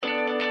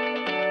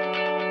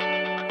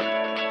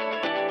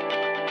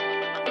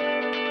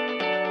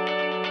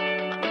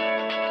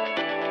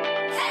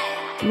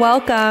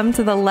Welcome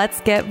to the Let's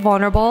Get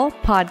Vulnerable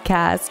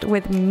podcast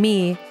with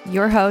me,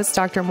 your host,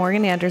 Dr.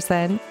 Morgan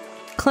Anderson,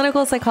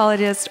 clinical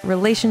psychologist,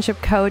 relationship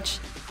coach,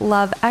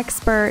 love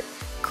expert,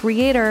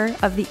 creator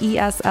of the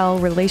E.S.L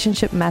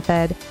relationship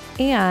method,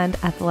 and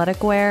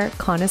athletic wear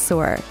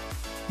connoisseur.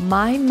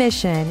 My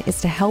mission is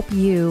to help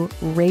you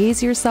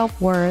raise your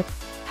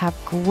self-worth, have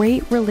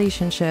great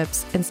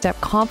relationships, and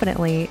step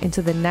confidently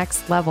into the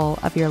next level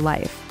of your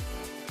life.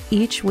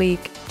 Each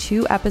week,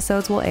 2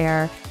 episodes will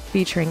air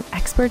featuring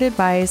expert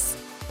advice,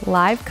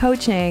 live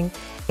coaching,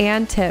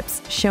 and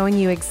tips showing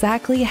you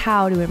exactly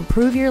how to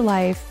improve your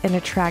life and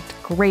attract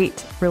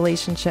great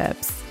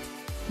relationships.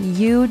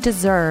 You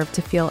deserve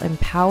to feel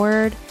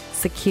empowered,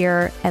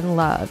 secure, and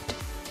loved.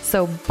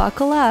 So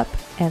buckle up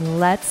and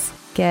let's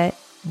get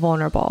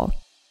vulnerable.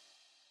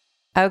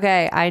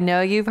 Okay, I know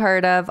you've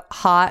heard of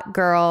hot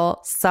girl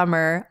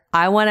summer.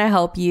 I want to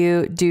help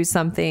you do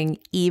something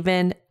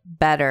even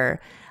better.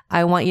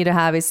 I want you to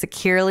have a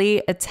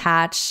securely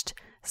attached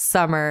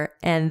summer,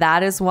 and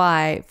that is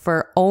why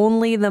for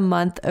only the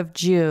month of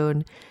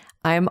June,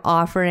 I'm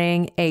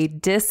offering a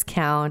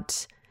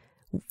discount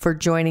for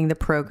joining the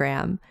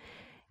program.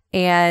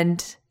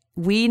 And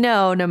we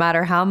know no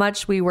matter how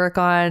much we work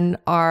on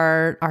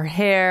our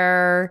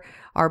hair,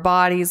 our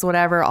bodies,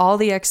 whatever, all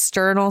the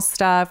external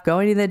stuff,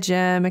 going to the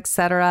gym,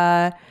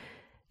 etc.,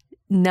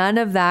 none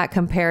of that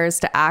compares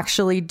to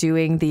actually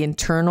doing the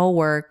internal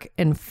work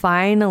and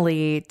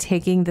finally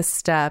taking the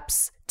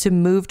steps to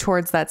move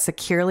towards that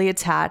securely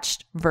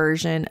attached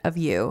version of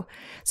you.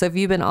 So if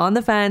you've been on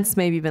the fence,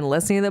 maybe you've been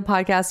listening to the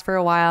podcast for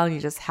a while and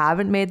you just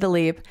haven't made the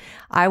leap,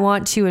 I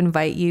want to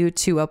invite you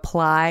to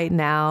apply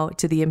now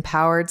to the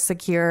Empowered,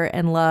 Secure,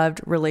 and Loved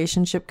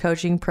Relationship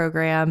Coaching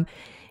Program.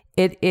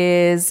 It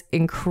is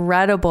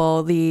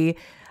incredible, the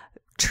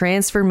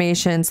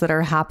transformations that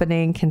are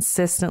happening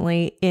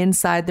consistently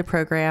inside the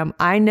program.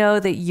 I know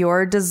that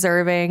you're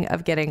deserving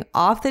of getting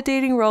off the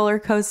dating roller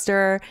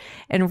coaster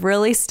and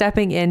really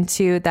stepping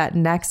into that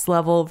next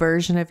level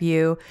version of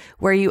you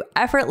where you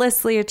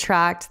effortlessly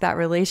attract that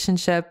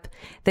relationship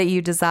that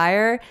you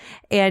desire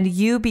and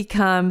you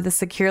become the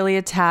securely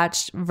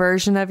attached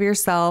version of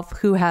yourself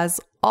who has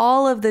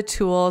all of the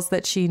tools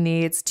that she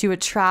needs to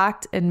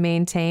attract and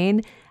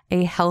maintain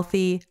a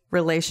healthy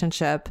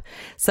relationship.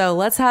 So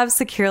let's have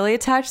securely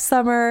attached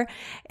summer,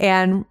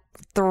 and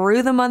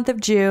through the month of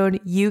June,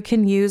 you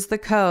can use the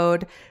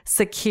code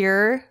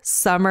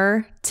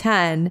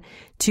SECURESUMMER10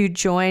 to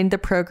join the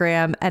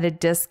program at a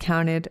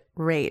discounted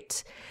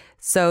rate.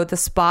 So the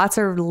spots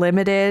are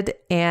limited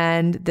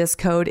and this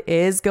code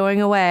is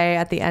going away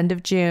at the end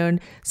of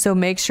June. So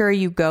make sure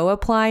you go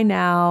apply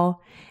now.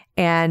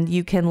 And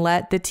you can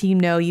let the team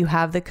know you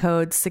have the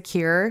code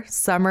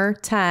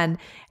SECURESUMMER10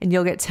 and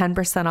you'll get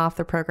 10% off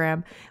the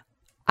program.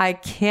 I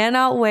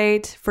cannot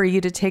wait for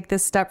you to take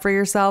this step for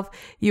yourself.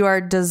 You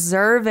are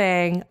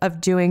deserving of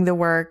doing the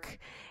work.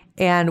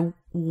 And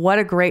what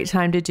a great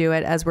time to do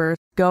it as we're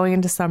going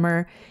into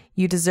summer.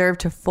 You deserve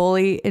to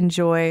fully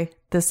enjoy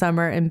the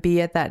summer and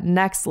be at that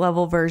next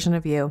level version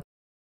of you.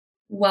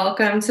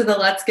 Welcome to the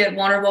Let's Get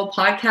Vulnerable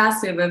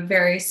podcast. We have a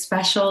very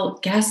special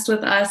guest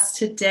with us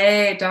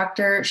today,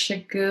 Dr.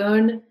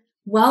 Shagun.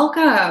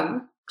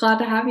 Welcome. Glad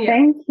to have you.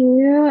 Thank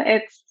you.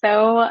 It's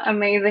so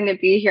amazing to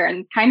be here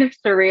and kind of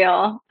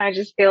surreal. I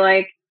just feel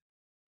like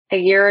a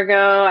year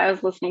ago, I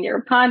was listening to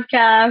your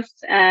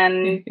podcast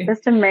and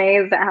just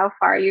amazed at how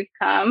far you've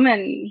come.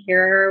 And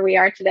here we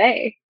are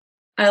today.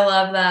 I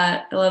love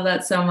that. I love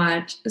that so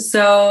much.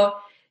 So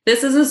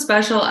this is a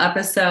special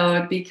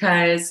episode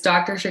because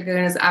Dr.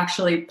 Shagun is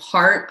actually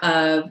part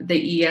of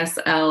the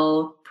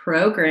E.S.L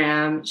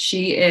program.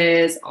 She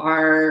is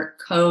our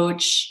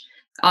coach.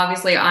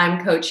 Obviously,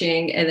 I'm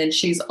coaching, and then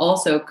she's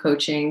also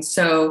coaching.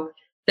 So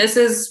this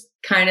is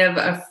kind of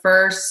a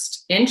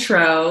first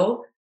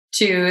intro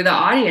to the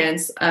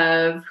audience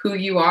of who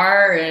you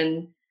are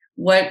and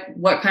what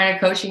kind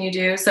of coaching you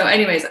do. So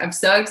anyways, I'm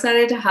so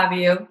excited to have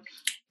you.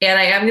 And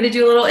I am going to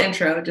do a little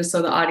intro just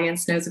so the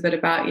audience knows a bit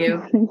about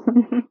you.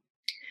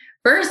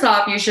 First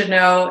off, you should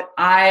know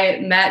I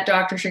met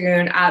Dr.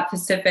 Shagun at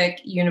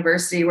Pacific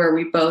University, where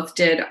we both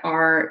did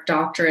our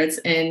doctorates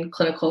in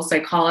clinical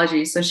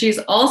psychology. So she's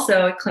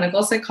also a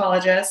clinical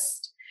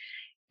psychologist,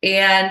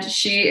 and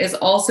she is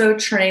also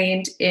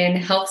trained in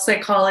health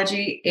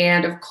psychology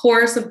and, of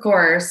course,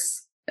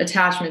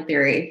 attachment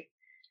theory.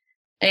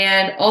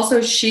 And also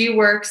she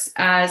works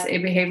as a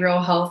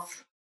behavioral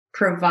health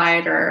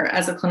provider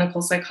as a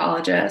clinical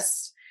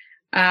psychologist.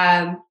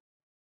 And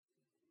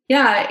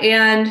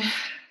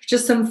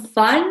just some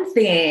fun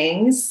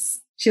things.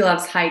 She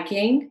loves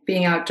hiking,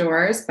 being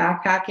outdoors,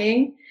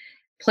 backpacking,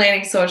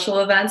 planning social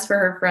events for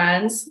her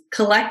friends,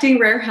 collecting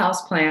rare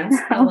houseplants.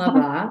 I love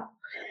that.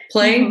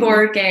 Playing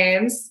board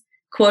games,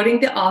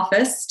 quoting The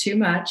Office too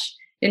much,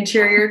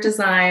 interior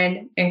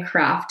design, and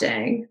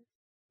crafting.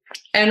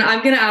 And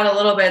I'm going to add a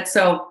little bit.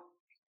 So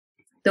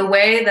the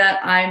way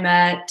that I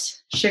met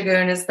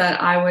Shagun is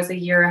that I was a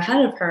year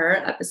ahead of her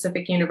at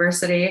Pacific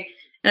University.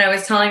 And I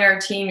was telling our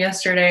team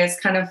yesterday, it's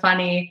kind of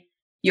funny.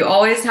 You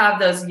always have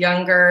those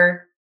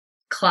younger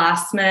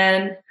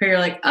classmen who you're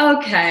like,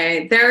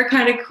 okay, they're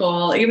kind of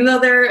cool. Even though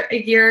they're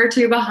a year or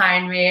two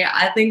behind me,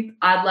 I think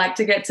I'd like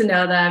to get to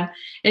know them.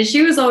 And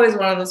she was always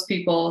one of those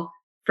people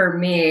for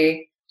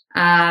me.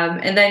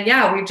 And then,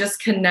 yeah, we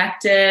just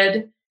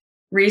connected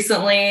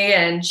recently,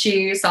 and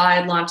she saw I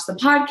had launched the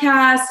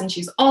podcast, and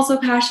she's also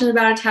passionate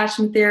about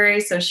attachment theory.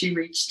 So she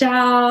reached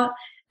out,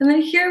 and then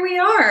here we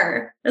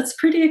are. That's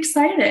pretty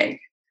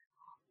exciting.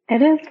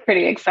 It is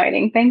pretty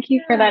exciting. Thank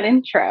you for that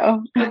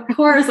intro. Of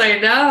course, I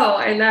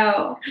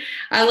know.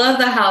 I love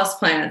the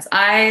houseplants.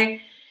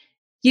 I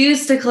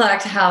used to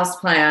collect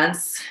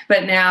houseplants,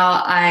 but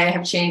now I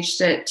have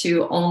changed it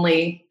to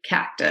only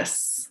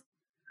cactus.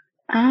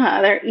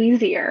 They're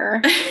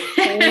easier.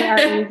 They are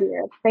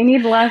easier. They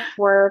need less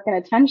work and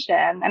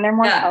attention, and they're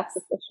more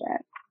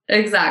self-sufficient.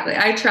 Exactly.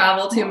 I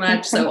travel too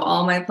much, so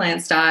all my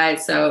plants die.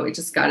 So we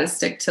just got to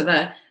stick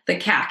to the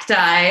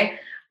cacti.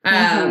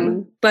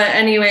 But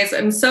anyways,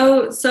 I'm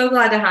so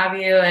glad to have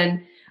you.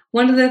 And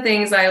one of the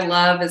things I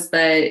love is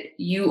that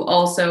you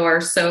also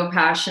are so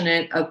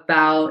passionate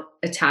about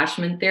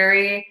attachment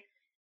theory.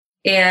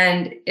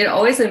 And it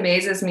always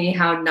amazes me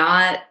how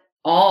not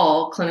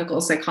all clinical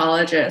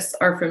psychologists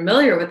are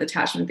familiar with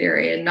attachment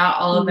theory, and not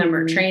all of them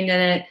are trained in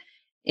it.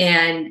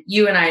 And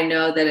you and I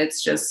know that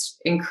it's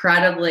just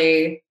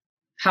incredibly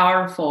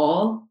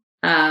powerful,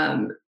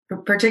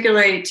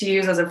 particularly to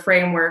use as a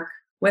framework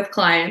with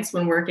clients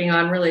when working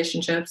on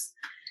relationships.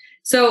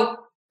 So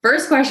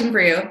first question for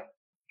you,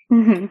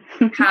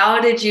 how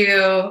did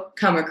you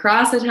come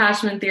across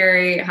attachment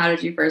theory? How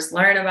did you first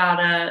learn about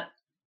it?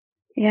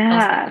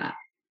 Yeah.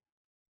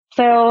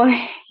 So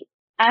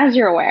as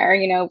you're aware,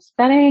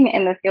 studying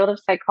in the field of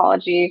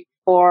psychology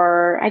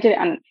I did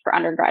it for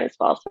undergrad as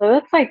well. So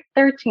that's like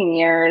 13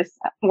 years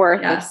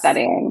worth of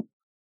studying.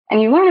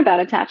 And you learn about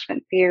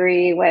attachment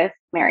theory with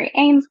Mary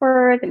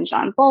Ainsworth and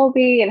John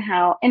Bowlby, and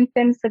how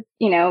infants,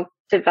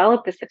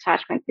 develop this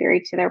attachment theory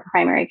to their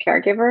primary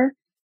caregiver.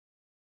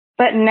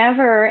 But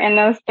never in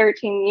those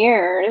 13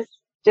 years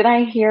did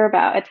I hear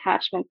about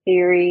attachment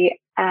theory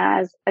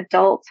as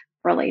adult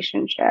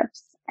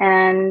relationships.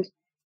 And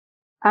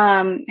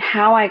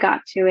how I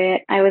got to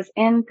it, I was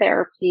in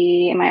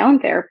my own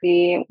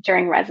therapy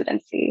during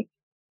residency.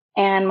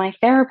 And my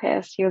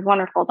therapist, he was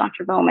wonderful,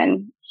 Dr.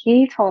 Bowman,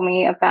 he told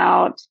me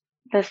about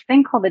this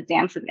thing called the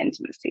dance of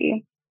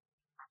intimacy.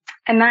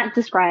 And that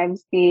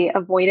describes the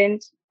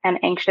avoidant and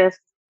anxious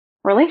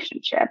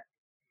relationship.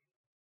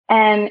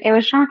 And it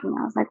was shocking.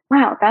 I was like,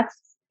 wow, that's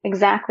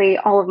exactly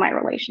all of my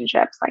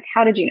relationships. Like,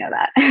 how did you know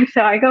that? And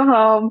so I go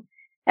home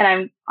and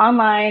I'm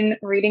online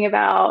reading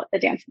about the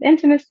dance of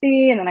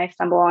intimacy. And then I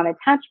stumble on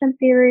attachment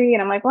theory.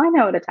 And I'm like, well, I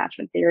know what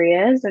attachment theory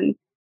is. And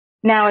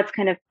now it's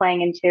kind of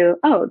playing into,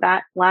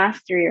 that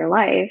lasts through your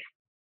life.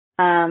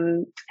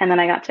 And then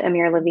I got to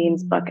Amir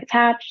Levine's book,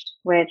 Attached,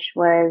 which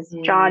was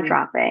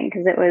jaw-dropping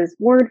because it was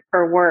word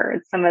for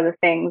word some of the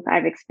things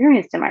I've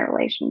experienced in my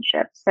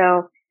relationship.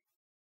 So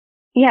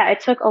yeah,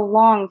 it took a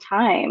long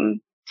time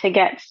to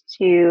get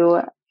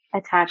to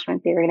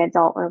attachment theory in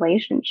adult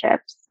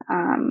relationships.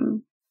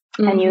 And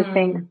you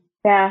think,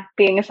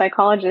 being a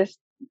psychologist,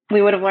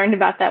 we would have learned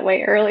about that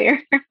way earlier.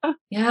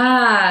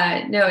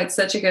 Yeah, no, it's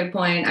such a good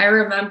point. I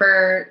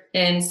remember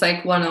in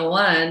Psych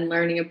 101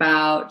 learning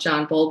about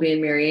John Bowlby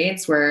and Mary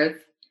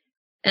Ainsworth.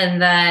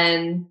 And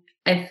then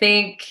I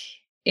think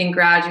in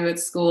graduate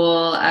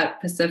school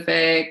at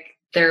Pacific,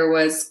 there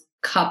was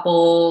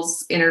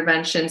couples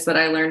interventions that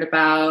I learned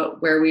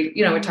about where we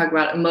talk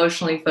about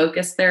emotionally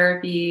focused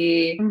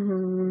therapy.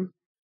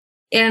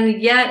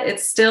 And yet it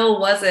still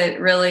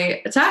wasn't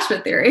really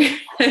attachment theory.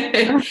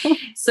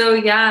 So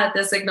yeah,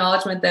 this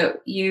acknowledgement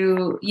that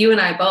you and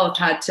I both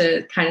had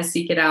to kind of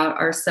seek it out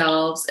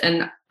ourselves.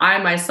 And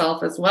I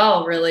myself as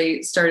well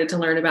really started to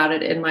learn about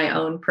it in my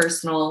own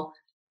personal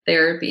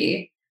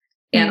therapy,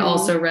 and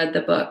also read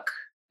the book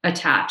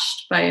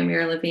Attached by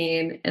Amir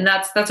Levine. And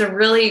that's a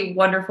really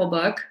wonderful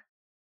book.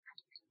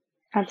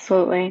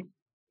 Absolutely.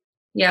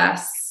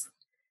 Yes.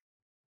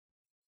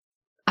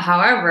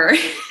 However,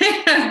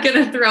 I'm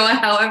going to throw a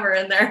however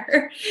in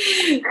there.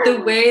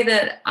 The way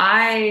that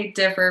I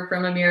differ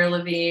from Amir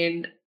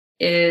Levine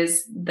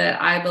is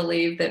that I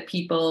believe that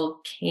people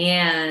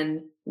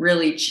can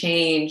really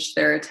change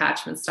their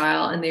attachment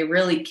style, and they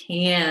really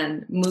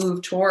can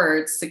move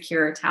towards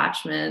secure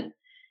attachment.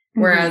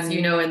 Whereas,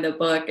 in the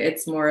book,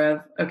 it's more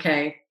of,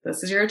 okay,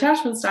 this is your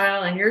attachment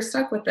style and you're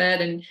stuck with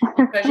it. And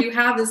because you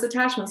have this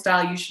attachment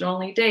style, you should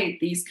only date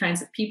these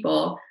kinds of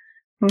people.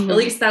 At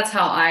least that's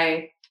how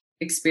I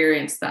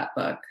experienced that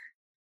book.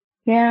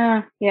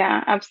 Yeah,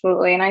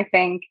 absolutely. And I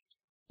think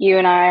you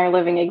and I are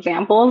living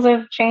examples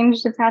of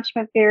changed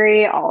attachment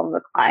theory. All of the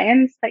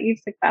clients that you've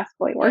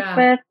successfully worked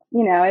with,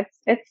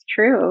 it's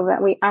true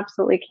that we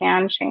absolutely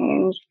can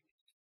change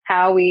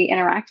how we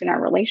interact in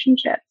our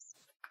relationships.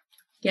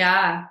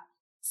 Yeah.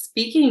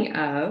 Speaking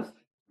of,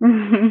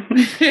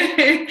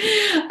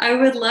 I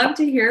would love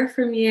to hear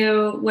from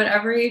you,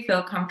 whatever you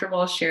feel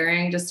comfortable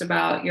sharing, just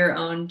about your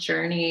own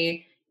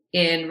journey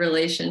in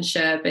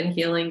relationship and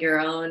healing your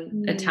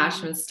own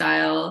attachment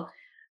style.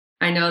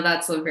 I know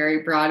that's a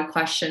very broad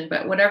question,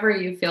 but whatever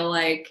you feel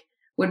like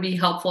would be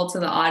helpful to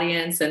the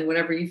audience and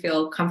whatever you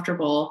feel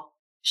comfortable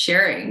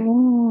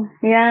sharing.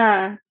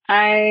 Yeah,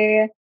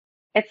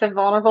 it's a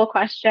vulnerable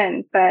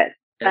question, but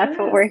that's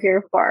what we're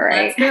here for,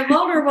 right? Let's get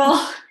vulnerable.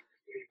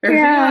 Here we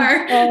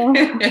Yeah. are.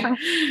 So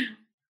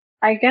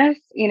I guess,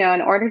 in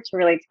order to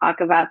really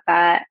talk about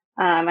that,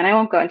 and I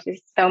won't go into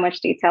so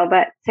much detail,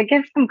 but to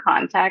give some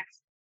context,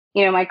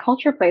 my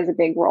culture plays a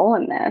big role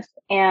in this.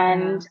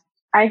 And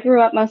I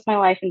grew up most of my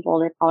life in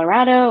Boulder,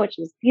 Colorado, which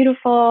is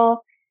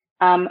beautiful,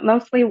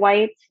 mostly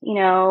white,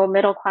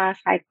 middle class,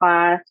 high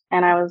class.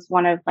 And I was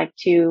one of like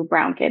two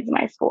brown kids in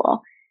my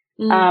school,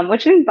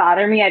 which didn't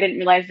bother me. I didn't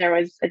realize there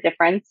was a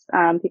difference.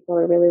 People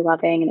were really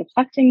loving and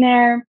accepting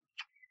there.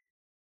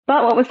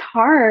 But what was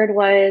hard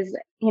was,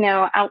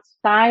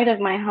 outside of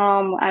my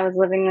home, I was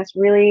living in this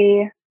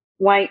really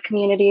white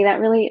community that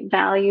really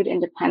valued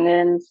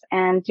independence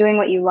and doing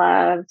what you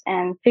loved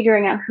and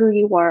figuring out who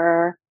you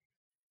were.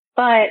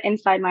 But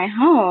inside my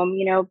home,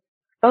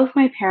 both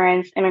my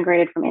parents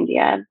immigrated from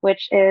India,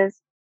 which is,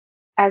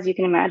 as you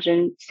can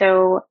imagine,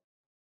 so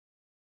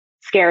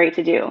scary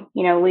to do,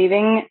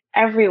 leaving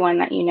everyone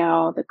that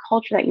the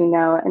culture that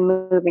and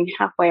moving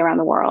halfway around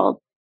the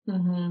world.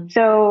 Mm-hmm.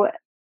 So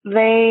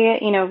they,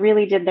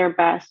 really did their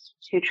best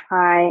to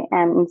try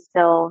and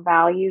instill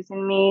values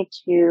in me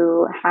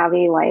to have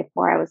a life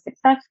where I was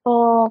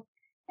successful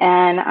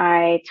and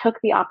I took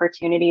the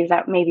opportunities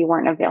that maybe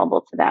weren't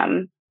available to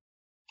them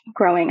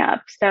growing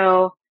up.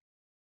 So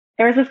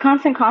there was this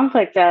constant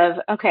conflict of,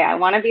 okay, I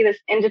want to be this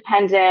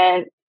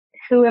independent,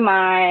 who am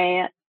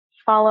I,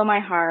 follow my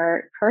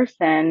heart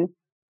person.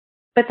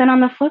 But then on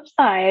the flip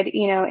side,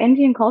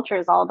 Indian culture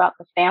is all about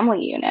the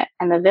family unit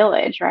and the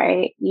village,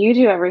 right? You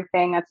do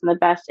everything that's in the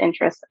best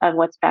interest of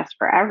what's best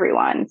for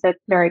everyone. So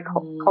it's very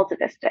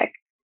cultivistic.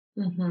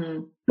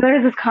 Mm-hmm.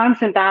 There's this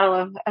constant battle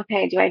of,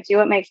 okay, do I do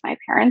what makes my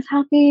parents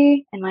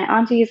happy and my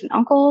aunties and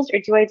uncles, or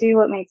do I do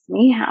what makes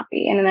me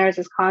happy? And then there's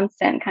this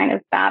constant kind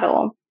of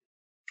battle.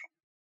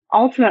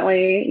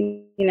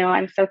 Ultimately,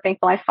 I'm so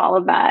thankful I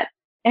followed that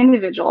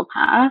individual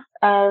path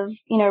of,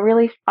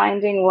 really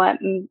finding what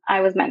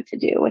I was meant to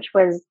do, which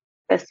was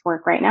this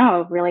work right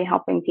now of really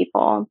helping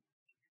people.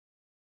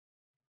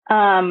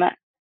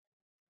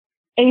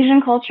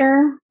 Asian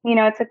culture,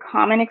 it's a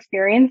common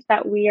experience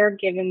that we are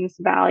given this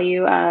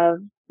value of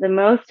the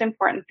most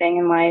important thing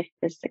in life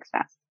is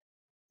success,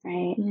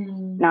 right?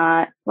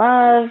 Not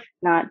love,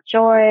 not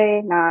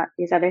joy, not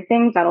these other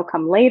things that'll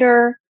come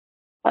later,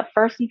 but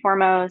first and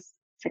foremost,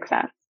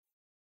 success.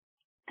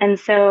 And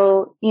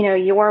so,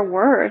 your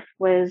worth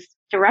was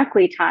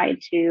directly tied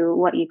to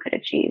what you could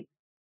achieve,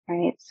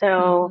 right?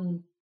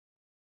 So,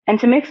 and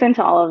to mix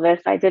into all of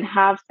this, I did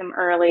have some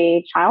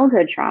early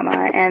childhood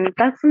trauma, and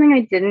that's something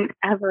I didn't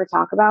ever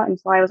talk about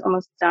until I was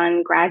almost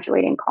done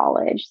graduating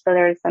college. So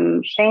there's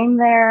some shame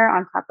there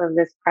on top of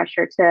this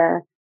pressure to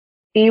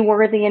be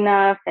worthy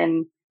enough.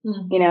 And,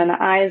 in the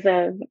eyes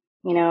of,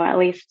 at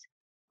least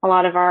a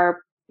lot of our,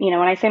 when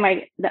I say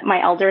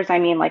my elders, I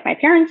mean like my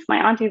parents,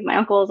 my aunties, my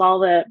uncles, all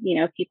the,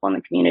 people in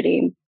the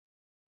community.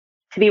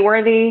 To be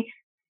worthy,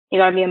 you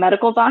got to be a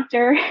medical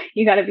doctor,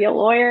 you got to be a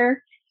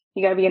lawyer,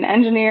 you got to be an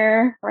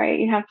engineer, right?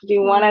 You have to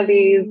do one of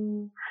these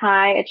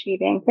high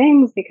achieving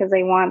things because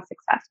they want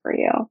success for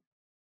you.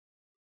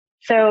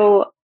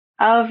 So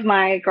of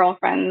my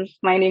girlfriends,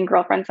 my Indian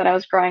girlfriends that I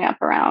was growing up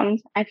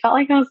around, I felt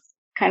like I was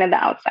kind of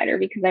the outsider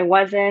because I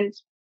wasn't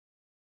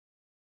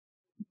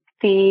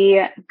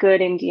the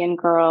good Indian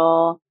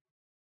girl.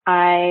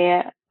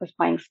 I was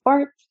playing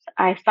sports.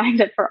 I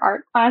signed up for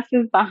art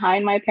classes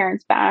behind my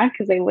parents' back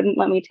because they wouldn't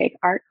let me take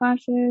art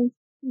classes.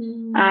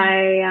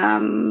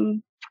 I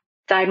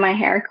dyed my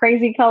hair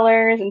crazy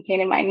colors and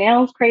painted my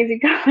nails crazy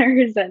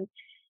colors.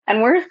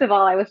 And worst of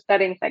all, I was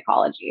studying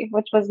psychology,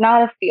 which was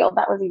not a field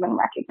that was even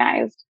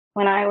recognized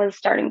when I was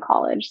starting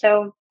college.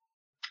 So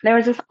there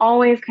was this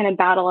always kind of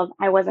battle of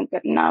I wasn't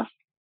good enough.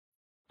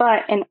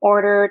 But in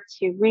order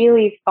to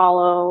really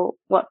follow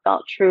what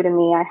felt true to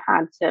me, I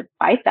had to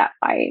fight that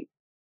fight.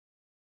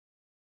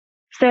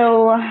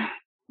 So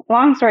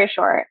long story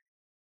short,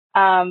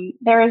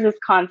 there was this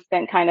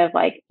constant kind of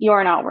like,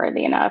 you're not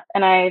worthy enough.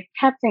 And I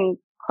kept in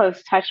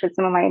close touch with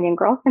some of my Indian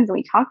girlfriends, and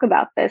we talk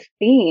about this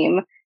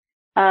theme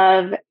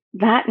of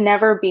that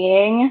never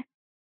being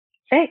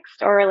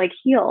fixed or like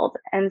healed.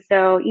 And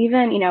so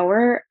even,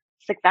 we're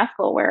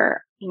successful,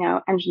 we're,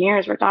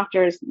 engineers, we're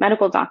doctors,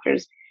 medical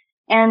doctors.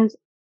 And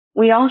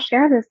we all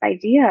share this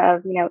idea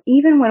of,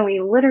 even when we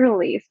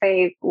literally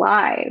save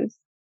lives,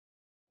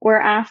 we're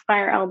asked by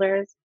our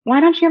elders,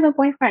 why don't you have a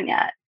boyfriend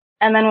yet?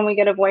 And then when we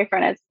get a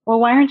boyfriend, it's, well,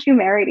 why aren't you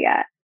married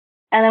yet?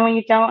 And then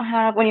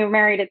when you're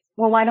married, it's,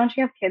 well, why don't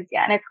you have kids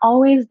yet? And it's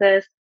always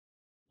this,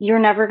 you're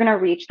never going to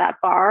reach that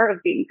bar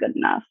of being good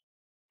enough.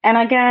 And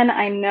again,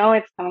 I know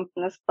it's coming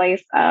from this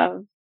place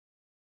of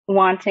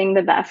wanting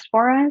the best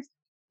for us,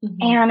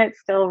 and it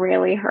still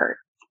really hurts.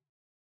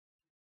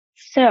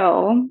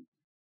 So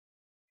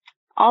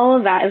all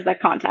of that is the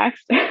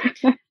context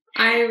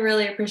I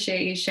really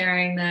appreciate you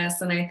sharing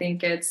this. And I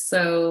think it's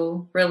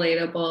so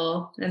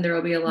relatable. And there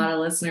will be a lot of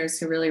listeners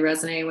who really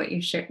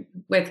resonate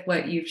with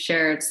what you've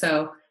shared.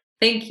 So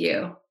thank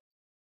you.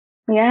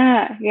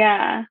 Yeah.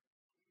 Yeah.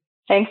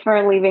 Thanks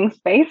for leaving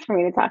space for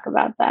me to talk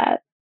about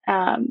that.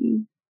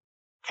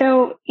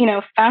 So,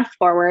 fast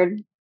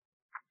forward,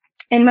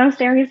 in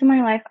most areas of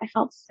my life, I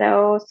felt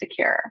so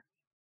secure.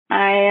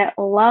 I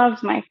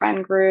loved my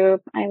friend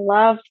group. I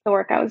loved the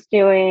work I was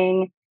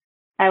doing.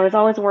 I was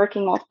always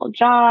working multiple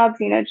jobs,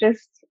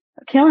 just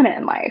killing it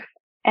in life.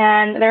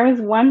 And there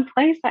was one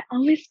place I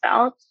always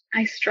felt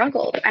I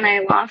struggled and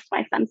I lost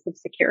my sense of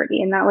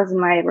security, and that was in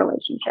my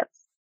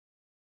relationships.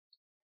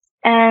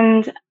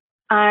 And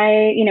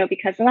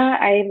because of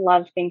that, I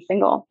loved being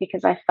single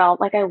because I felt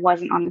like I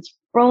wasn't on this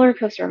roller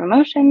coaster of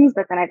emotions,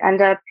 but then I'd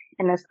end up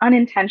in this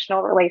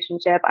unintentional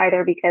relationship,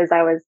 either because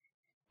I was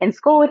in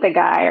school with a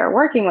guy or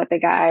working with a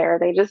guy, or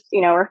they just,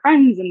 were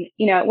friends. And,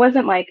 it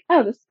wasn't like,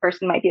 oh, this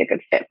person might be a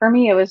good fit for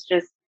me. It was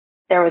just,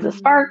 there was a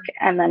spark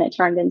and then it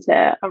turned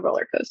into a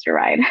roller coaster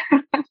ride.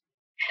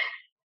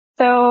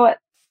 So,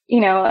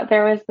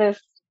 there was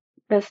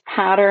this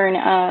pattern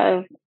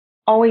of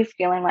always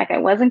feeling like I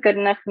wasn't good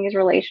enough in these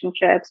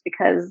relationships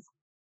because,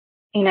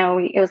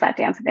 it was that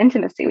dance of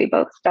intimacy. We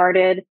both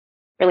started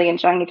really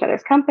enjoying each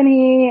other's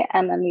company,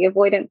 and then the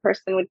avoidant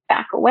person would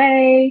back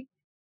away.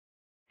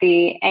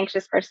 The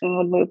anxious person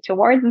would move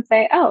towards and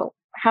say, oh,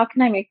 how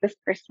can I make this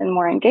person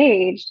more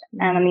engaged?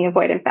 And then the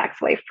avoidant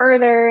backs away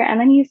further. And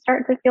then you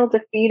start to feel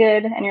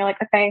defeated and you're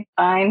like, okay,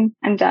 fine,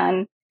 I'm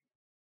done.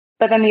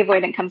 But then the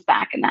avoidant comes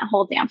back and that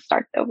whole dance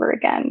starts over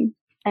again.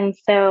 And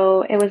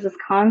so it was this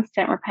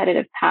constant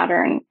repetitive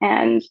pattern.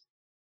 And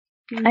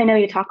I know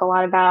you talk a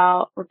lot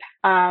about,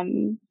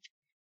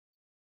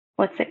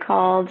 what's it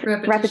called?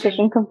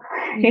 Repetition.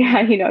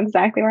 Yeah, you know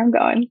exactly where I'm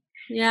going.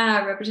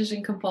 Yeah,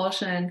 repetition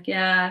compulsion.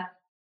 Yeah.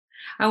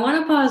 I want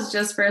to pause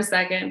just for a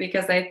second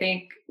because I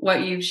think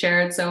what you've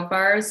shared so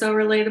far is so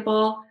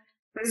relatable.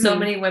 So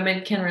many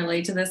women can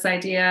relate to this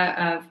idea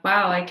of,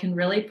 wow, I can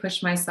really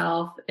push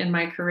myself in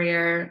my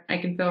career. I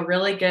can feel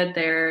really good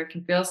there. I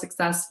can feel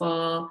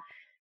successful.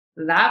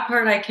 That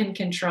part I can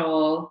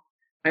control.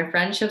 My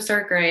friendships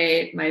are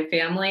great. My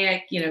family,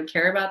 I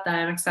care about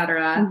them,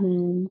 etc.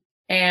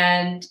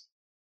 And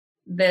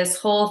this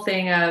whole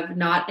thing of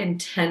not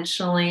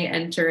intentionally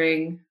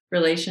entering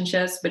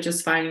relationships, but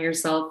just finding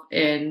yourself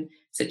in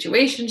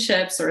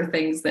situationships or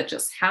things that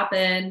just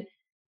happen.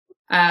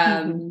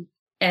 And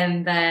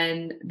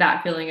then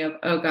that feeling of,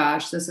 oh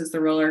gosh, this is the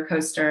roller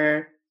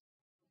coaster.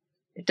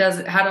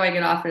 How do I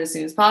get off it as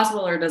soon as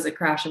possible? Or does it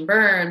crash and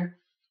burn?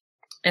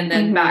 And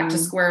then back to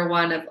square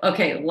one of,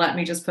 okay, let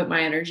me just put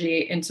my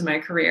energy into my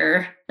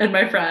career and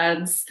my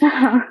friends.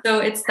 So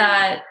it's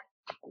that,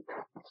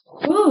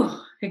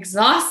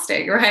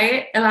 exhausting,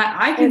 right? And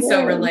I can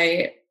so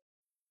relate.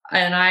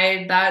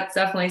 And that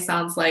definitely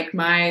sounds like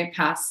my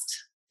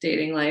past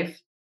dating life.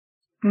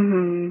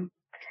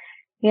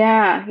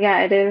 Yeah,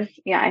 it is.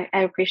 Yeah,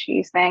 I appreciate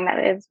you saying that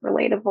it is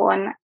relatable.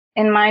 And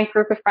in my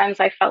group of friends,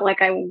 I felt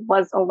like I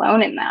was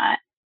alone in that,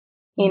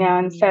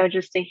 and so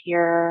just to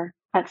hear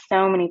that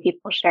so many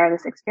people share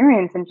this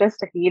experience, and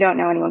just if you don't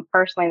know anyone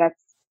personally that's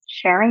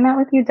sharing that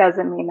with you,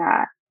 doesn't mean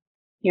that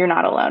you're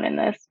not alone in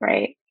this,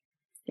 right?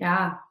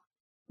 Yeah.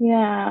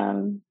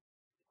 Yeah.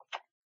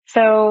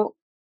 So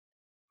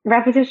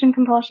repetition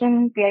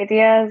compulsion, the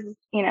idea is,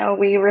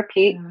 we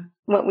repeat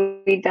what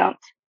we don't.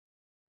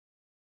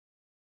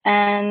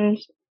 And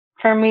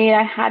for me,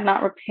 I had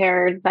not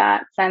repaired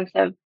that sense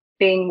of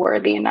being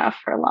worthy enough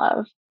for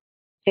love,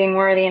 being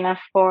worthy enough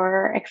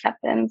for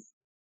acceptance.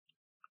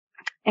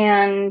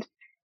 And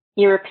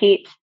you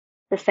repeat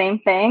the same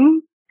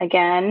thing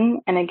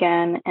again and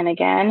again and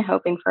again,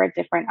 hoping for a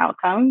different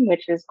outcome,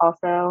 which is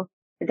also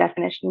the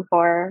definition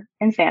for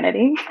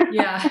insanity.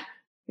 Yeah,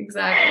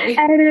 exactly.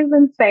 And it is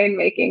insane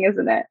making,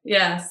 isn't it?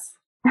 Yes.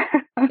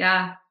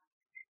 Yeah.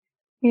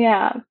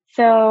 Yeah.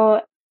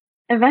 So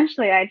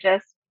eventually I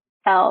just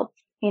felt,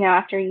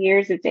 after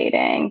years of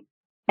dating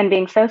and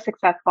being so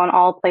successful in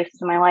all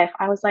places in my life,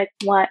 I was like,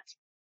 what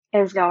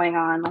is going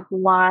on? Like,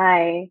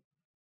 why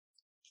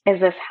is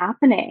this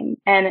happening?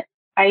 And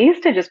I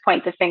used to just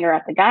point the finger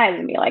at the guys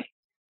and be like,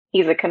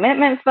 he's a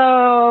commitment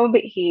phobe,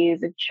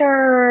 he's a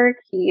jerk,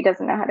 he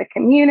doesn't know how to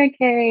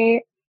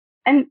communicate.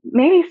 And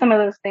maybe some of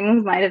those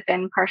things might have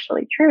been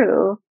partially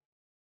true.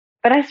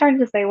 But I started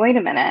to say, wait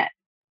a minute,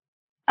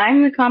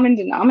 I'm the common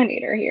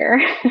denominator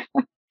here.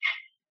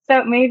 So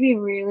it made me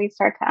really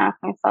start to ask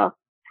myself,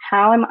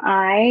 how am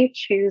I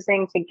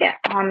choosing to get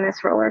on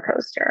this roller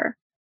coaster?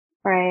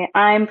 Right?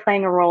 I'm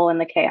playing a role in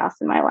the chaos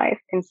in my life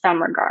in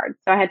some regard.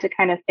 So I had to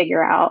kind of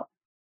figure out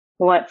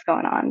what's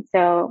going on.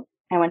 So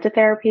I went to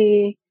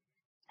therapy,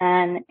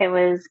 and it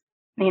was,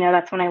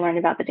 that's when I learned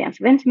about the dance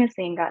of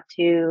intimacy and got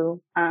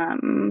to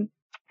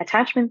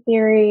attachment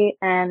theory,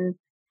 and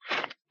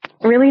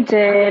really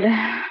did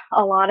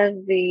a lot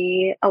of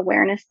the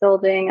awareness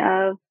building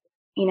of,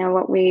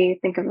 what we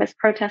think of as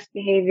protest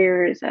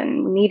behaviors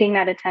and needing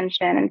that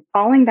attention and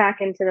falling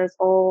back into those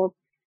old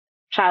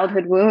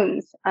childhood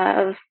wounds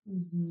of,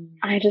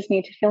 I just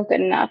need to feel good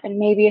enough. And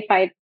maybe if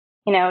I,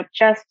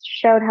 just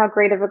showed how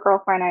great of a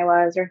girlfriend I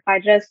was, or if I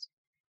just,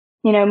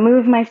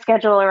 move my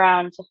schedule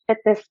around to fit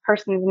this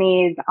person's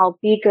needs, I'll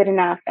be good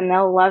enough and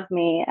they'll love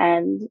me.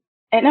 And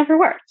it never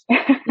worked.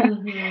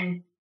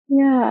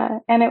 Yeah.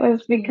 And it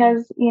was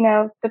because,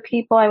 the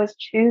people I was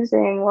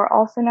choosing were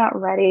also not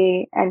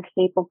ready and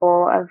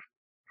capable of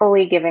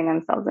fully giving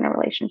themselves in a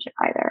relationship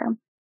either.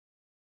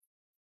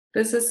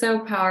 This is so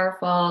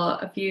powerful.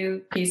 A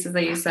few pieces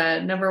that you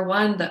said. Number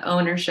one, the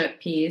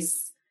ownership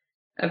piece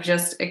of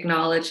just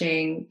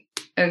acknowledging,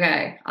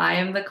 okay, I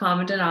am the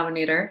common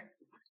denominator.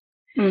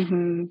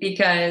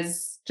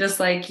 Because just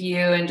like you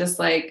and just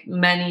like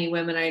many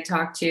women I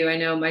talk to, I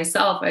know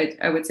myself,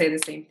 I would say the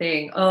same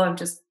thing. Oh, I'm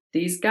just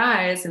these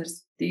guys and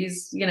just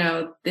these,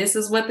 this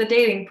is what the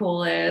dating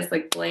pool is,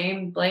 like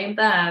blame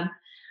them.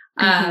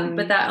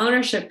 But that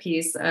ownership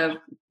piece of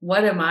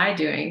what am I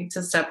doing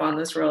to step on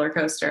this roller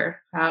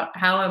coaster? How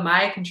am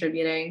I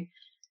contributing?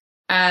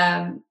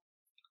 And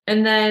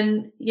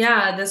then,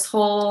 this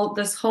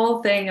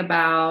whole thing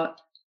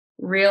about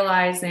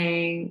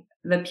realizing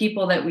the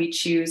people that we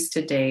choose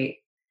to date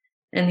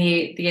and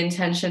the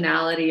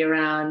intentionality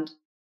around,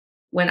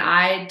 when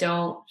I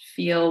don't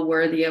feel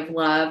worthy of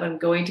love, I'm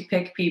going to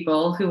pick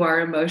people who are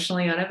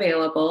emotionally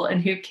unavailable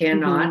and who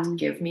cannot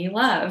give me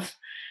love.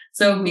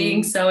 So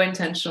being so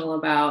intentional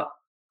about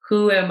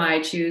who am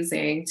I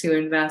choosing to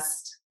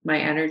invest my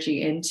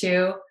energy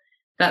into,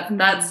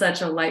 that's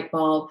such a light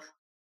bulb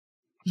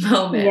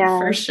moment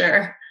for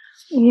sure.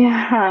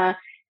 Yeah.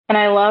 And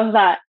I love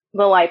that,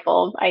 the light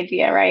bulb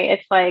idea, right?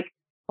 It's like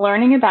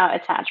learning about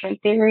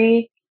attachment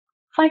theory.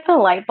 It's like the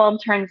light bulb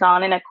turns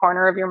on in a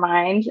corner of your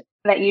mind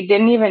that you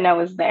didn't even know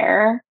was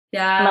there.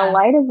 Yeah. And the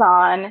light is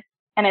on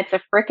and it's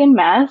a freaking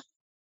mess,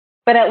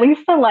 but at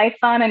least the light's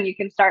on and you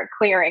can start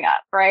clearing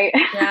up, right?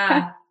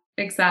 Yeah,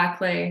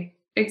 exactly.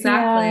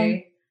 Yeah.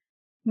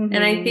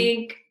 And I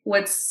think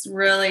what's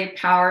really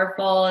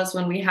powerful is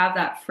when we have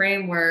that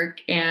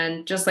framework,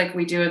 and just like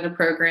we do in the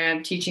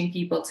program, teaching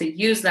people to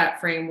use that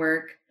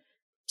framework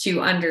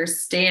to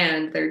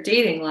understand their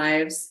dating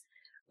lives,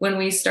 when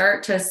we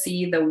start to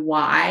see the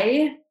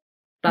why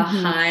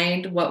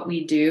behind what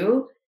we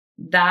do,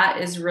 that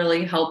is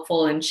really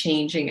helpful in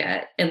changing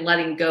it and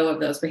letting go of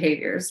those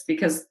behaviors,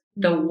 because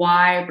the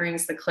why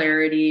brings the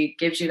clarity,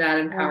 gives you that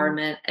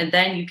empowerment, and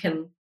then you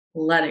can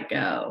let it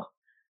go.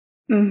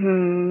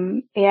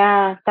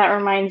 Yeah, that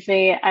reminds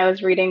me, I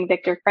was reading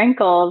Viktor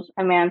Frankl's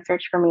A Man's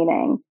Search for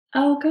Meaning.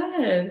 Oh,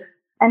 good.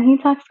 And he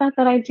talks about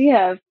that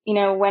idea of,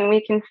 when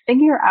we can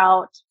figure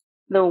out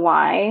the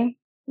why,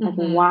 like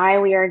why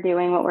we are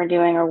doing what we're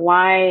doing or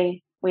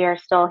why we are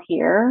still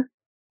here,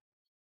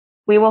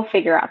 we will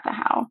figure out the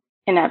how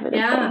inevitably.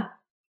 Yeah,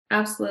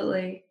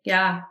 absolutely.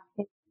 Yeah.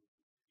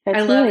 It's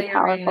I love really that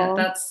you're reading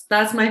powerful. it.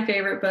 That's my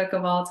favorite book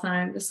of all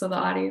time, just so the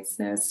audience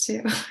knows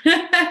too.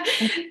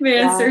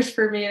 Man's Search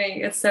for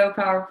Meaning. It's so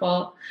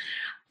powerful.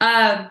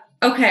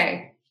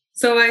 Okay.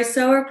 So I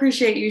so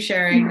appreciate you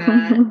sharing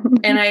that.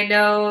 And I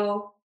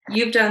know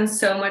you've done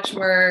so much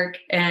work,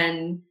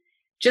 and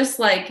just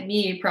like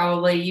me,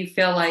 probably you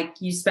feel like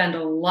you spend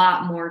a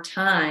lot more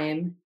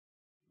time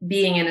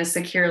being in a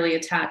securely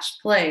attached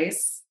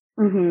place.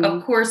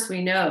 Of course,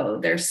 we know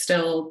there's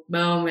still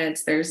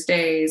moments, there's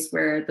days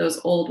where those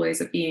old ways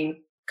of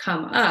being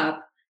come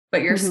up,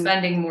 but you're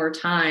spending more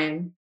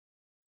time.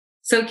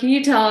 So can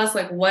you tell us,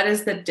 like, what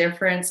is the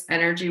difference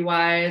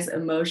energy-wise,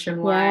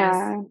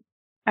 emotion-wise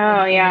in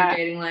your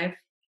dating life?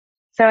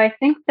 So I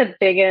think the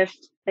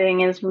biggest thing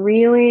is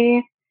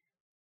really,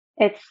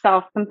 it's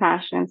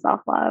self-compassion and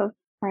self-love,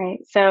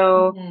 right?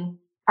 So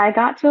I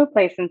got to a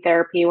place in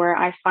therapy where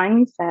I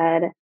finally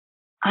said,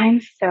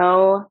 I'm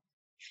so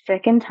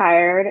sick and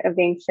tired of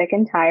being sick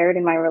and tired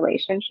in my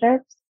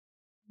relationships.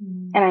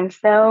 And I'm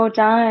so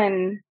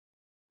done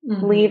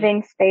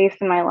leaving space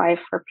in my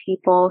life for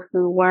people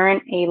who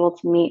weren't able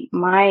to meet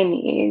my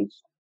needs.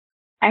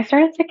 I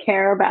started to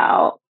care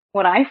about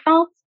what I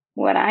felt,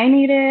 what I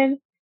needed,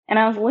 and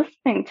I was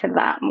listening to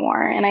that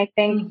more. And I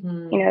think,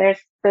 there's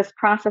this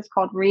process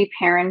called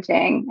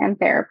reparenting in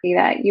therapy,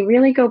 that you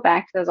really go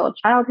back to those old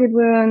childhood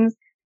wounds,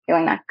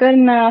 feeling not good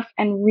enough,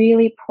 and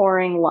really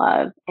pouring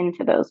love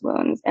into those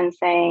wounds and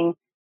saying,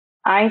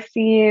 I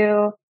see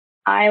you,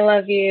 I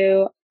love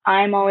you,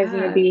 I'm always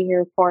going to be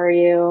here for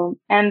you.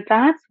 And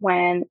that's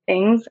when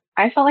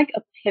I felt like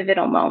a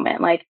pivotal moment.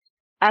 Like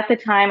at the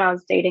time I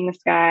was dating this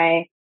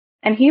guy,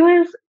 and he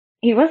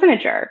wasn't a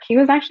jerk. He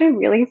was actually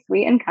really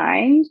sweet and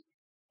kind.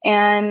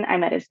 And I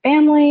met his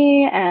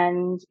family,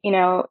 and,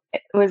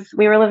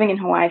 we were living in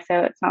Hawaii.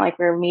 So it's not like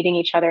we were meeting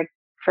each other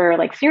for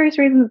like serious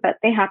reasons, but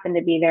they happened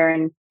to be there.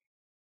 And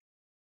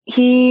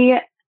he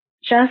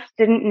just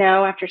didn't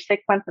know after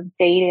 6 months of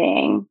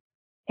dating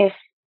if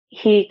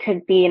he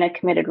could be in a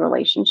committed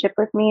relationship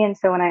with me. And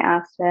so when I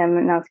asked him,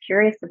 and I was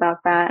curious about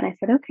that, and I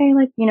said, okay,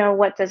 like,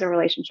 what does a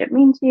relationship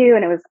mean to you?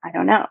 And it was, I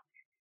don't know.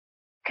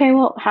 Okay,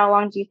 well, how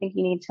long do you think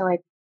you need to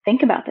like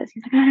think about this?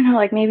 He's like, I don't know,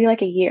 like maybe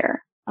like a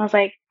year. I was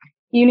like,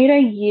 you need a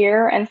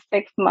year and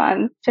 6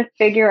 months to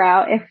figure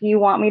out if you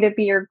want me to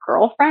be your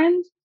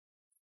girlfriend.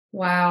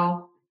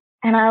 Wow.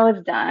 And I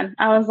was done.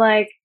 I was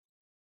like,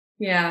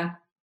 yeah,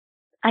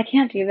 I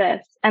can't do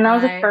this. And that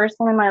was the I, first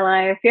time in my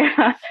life.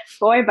 Yeah.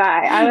 Boy,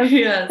 bye. I was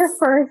yes. the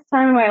first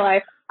time in my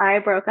life I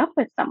broke up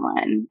with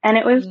someone. And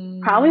it was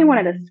probably one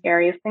of the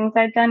scariest things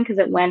I've done because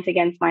it went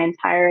against my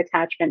entire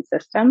attachment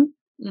system.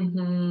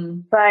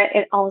 But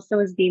it also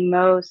was the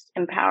most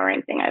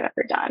empowering thing I've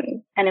ever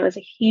done. And it was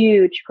a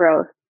huge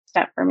growth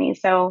step for me.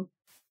 So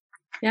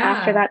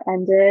after that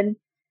ended,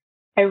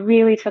 I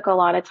really took a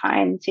lot of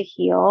time to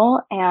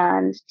heal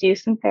and do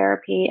some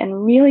therapy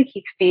and really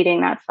keep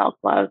feeding that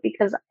self-love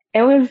because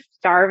it was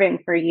starving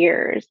for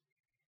years.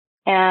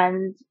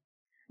 And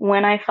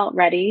when I felt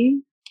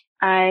ready,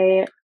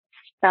 I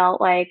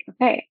felt like,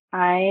 okay,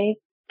 I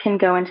can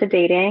go into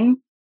dating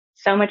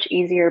so much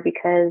easier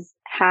because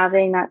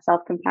having that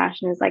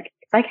self-compassion is like,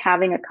 it's like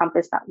having a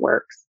compass that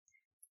works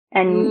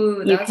and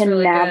Ooh, you that's can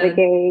really good.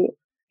 navigate.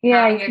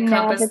 Yeah, you Having a can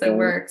compass that navigate.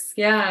 works.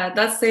 Yeah,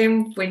 that's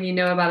same when you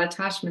know about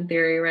attachment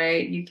theory,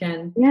 right? You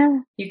can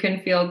Yeah.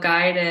 feel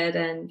guided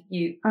and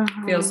you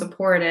feel Uh-huh.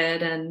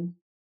 supported and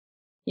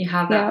you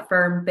have Yeah. that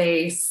firm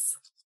base.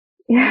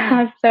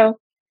 Yeah. Yeah. So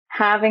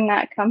having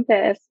that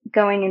compass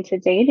going into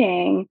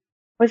dating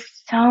was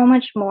so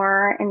much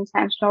more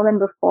intentional than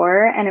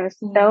before. And it was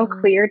so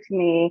clear to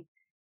me,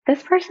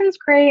 this person's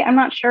great. I'm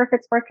not sure if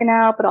it's working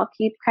out, but I'll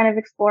keep kind of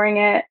exploring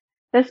it.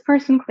 This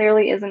person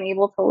clearly isn't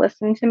able to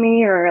listen to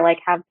me or like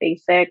have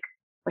basic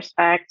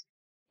respect.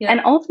 Yeah.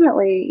 And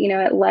ultimately,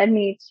 it led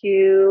me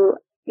to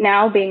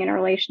now being in a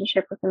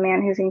relationship with a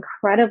man who's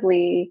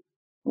incredibly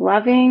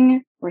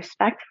loving,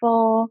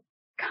 respectful,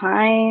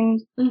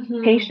 kind,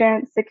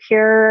 patient,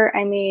 secure.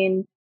 I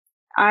mean,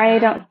 I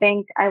don't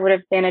think I would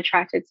have been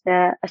attracted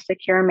to a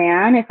secure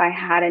man if I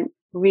hadn't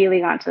really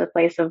gotten to the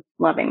place of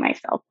loving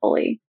myself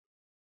fully.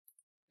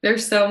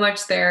 There's so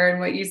much there in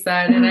what you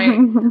said.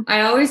 And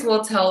I always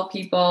will tell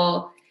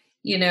people,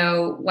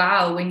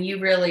 wow, when you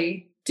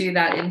really do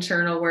that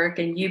internal work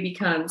and you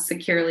become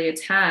securely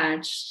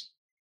attached,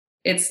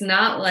 it's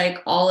not like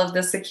all of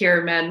the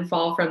secure men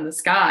fall from the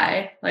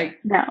sky. Like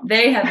No.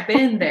 they have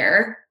been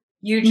there.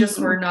 You just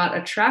were not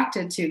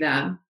attracted to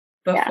them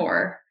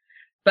before.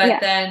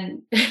 But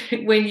then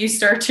when you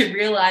start to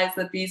realize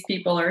that these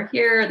people are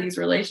here, these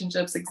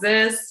relationships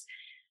exist,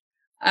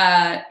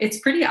 it's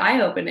pretty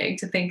eye-opening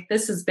to think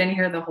this has been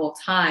here the whole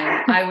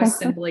time. I was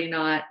simply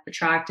not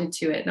attracted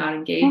to it, not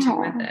engaging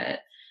with it.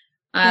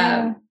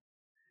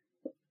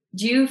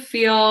 Do you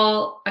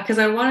feel, because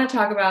I want to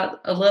talk about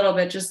a little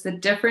bit just the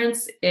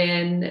difference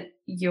in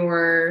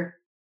your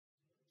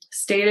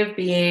state of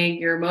being,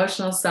 your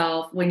emotional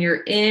self, when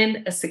you're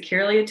in a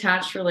securely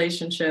attached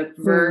relationship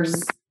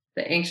versus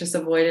the anxious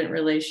avoidant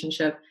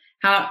relationship.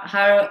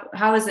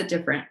 How is it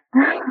different?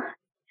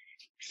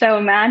 So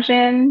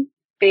imagine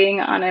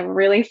being on a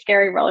really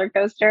scary roller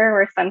coaster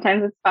where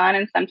sometimes it's fun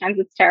and sometimes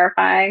it's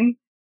terrifying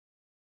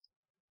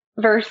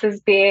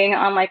versus being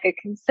on like a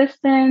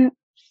consistent,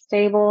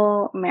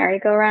 stable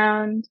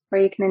merry-go-round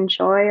where you can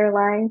enjoy your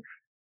life.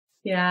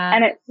 Yeah.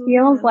 And it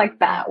feels like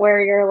that where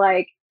you're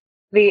like,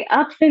 the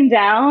ups and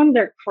downs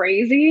are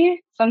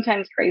crazy,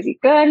 sometimes crazy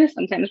good,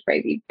 sometimes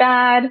crazy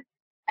bad.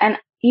 And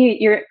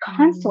you're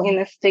constantly in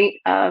this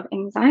state of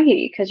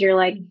anxiety because you're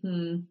like,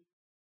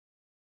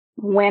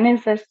 when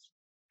is the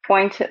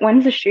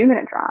shoe going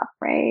to drop?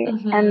 Right.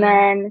 And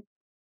then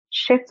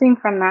shifting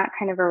from that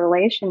kind of a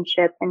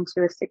relationship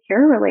into a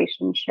secure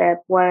relationship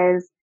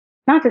was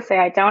not to say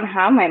I don't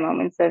have my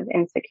moments of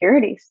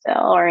insecurity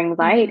still or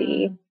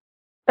anxiety,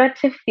 but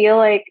to feel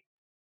like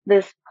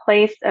this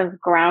place of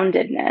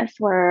groundedness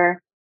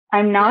where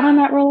I'm not on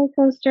that roller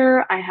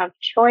coaster. I have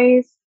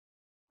choice.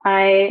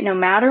 No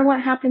matter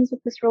what happens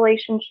with this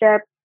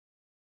relationship,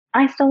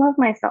 I still love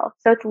myself.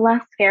 So it's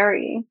less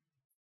scary.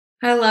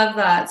 I love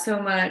that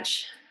so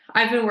much.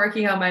 I've been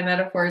working on my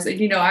metaphors.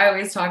 I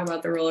always talk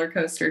about the roller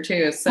coaster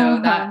too.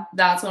 So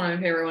that's one of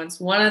my favorite ones.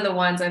 One of the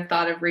ones I've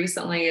thought of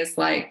recently is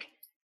like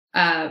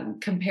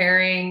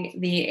comparing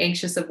the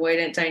anxious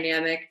avoidant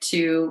dynamic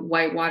to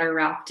whitewater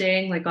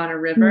rafting, like on a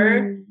river,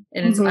 and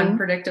it's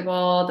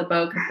unpredictable. The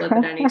boat could flip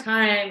at any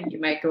time.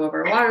 You might go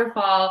over a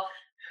waterfall.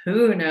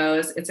 Who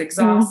knows? It's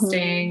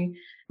exhausting,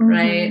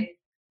 right?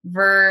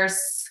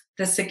 Versus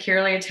the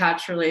securely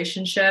attached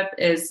relationship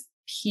is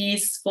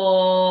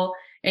peaceful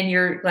and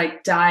you're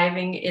like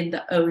diving in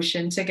the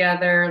ocean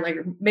together, like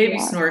maybe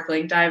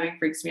snorkeling. Diving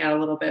freaks me out a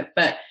little bit,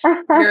 but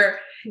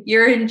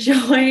you're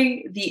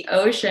enjoying the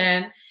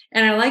ocean.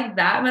 And I like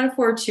that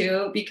metaphor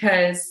too,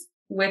 because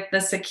with the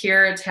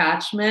secure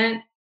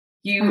attachment,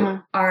 you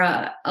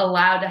are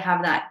allowed to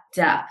have that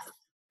depth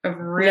of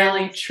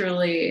really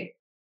truly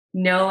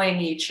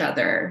knowing each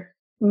other,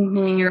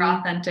 being your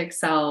authentic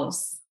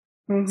selves.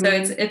 So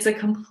it's a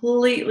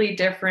completely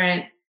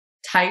different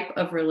type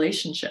of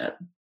relationship.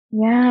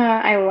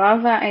 Yeah, I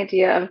love that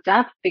idea of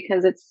depth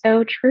because it's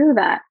so true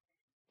that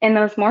in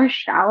those more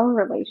shallow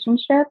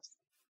relationships,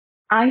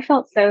 I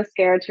felt so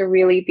scared to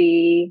really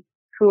be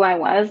who I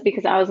was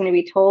because I was going to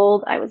be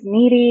told I was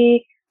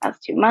needy. That's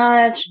too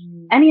much.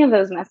 Any of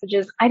those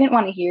messages I didn't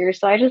want to hear.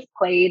 So I just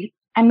played,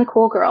 I'm the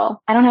cool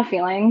girl. I don't have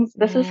feelings.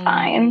 This is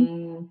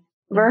fine.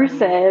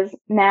 Versus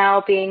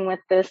now being with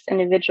this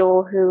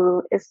individual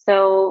who is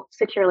so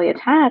securely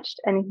attached,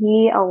 and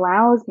he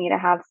allows me to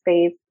have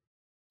space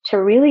to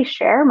really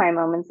share my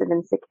moments of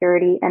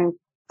insecurity and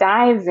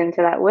dives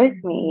into that with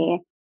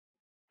me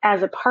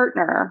as a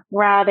partner,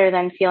 rather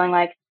than feeling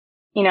like,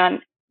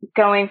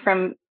 going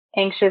from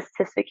anxious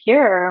to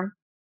secure.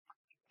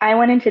 I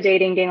went into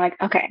dating being like,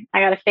 okay, I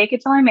got to fake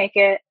it till I make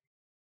it.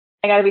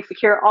 I got to be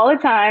secure all the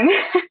time.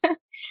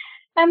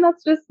 And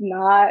that's just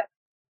not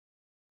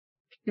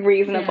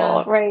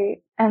reasonable,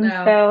 right? And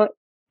so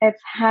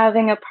it's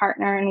having a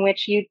partner in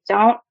which you're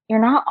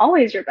not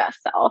always your best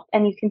self,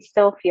 and you can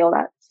still feel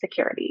that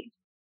security.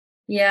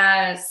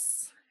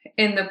 Yes.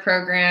 In the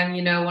program,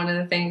 one of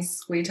the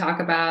things we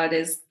talk about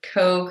is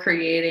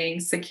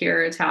co-creating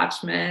secure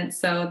attachment.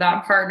 So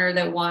that partner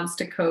that wants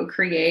to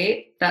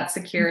co-create that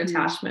secure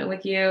attachment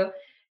with you,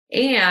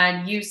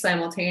 and you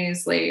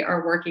simultaneously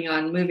are working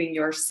on moving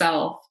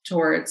yourself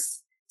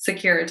towards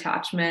secure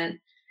attachment.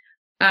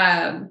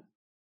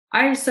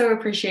 I so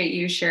appreciate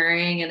you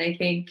sharing. And I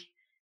think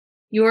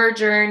your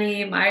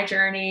journey, my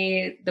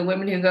journey, the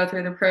women who go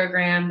through the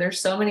program,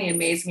 there's so many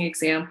amazing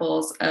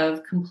examples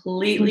of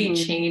completely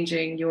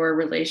changing your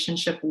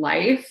relationship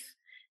life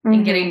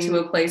and getting to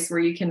a place where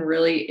you can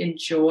really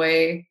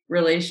enjoy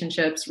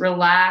relationships,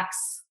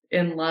 relax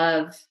in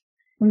love,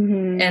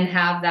 and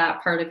have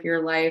that part of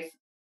your life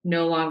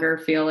no longer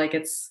feel like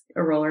it's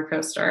a roller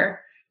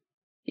coaster.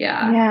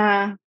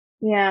 Yeah.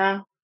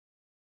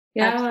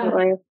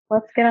 Absolutely.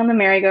 Let's get on the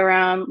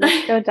merry-go-round.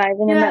 Let's go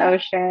diving in the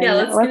ocean. Yeah,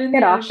 let's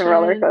get off the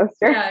roller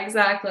coaster. Yeah,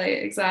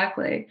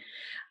 exactly.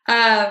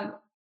 I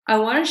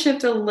want to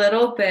shift a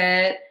little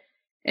bit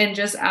and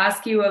just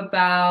ask you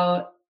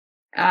about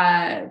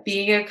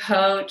being a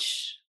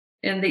coach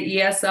in the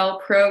E.S.L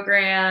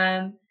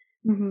program.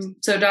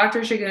 So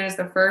Dr. Shagun is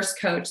the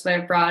first coach that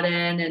I brought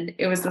in, and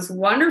it was this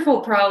wonderful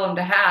problem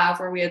to have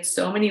where we had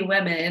so many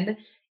women,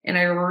 and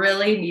I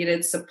really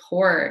needed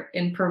support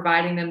in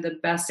providing them the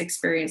best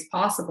experience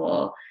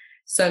possible.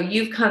 So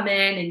you've come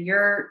in and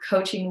you're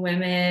coaching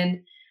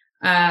women.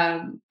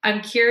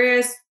 I'm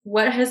curious,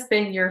 what has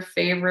been your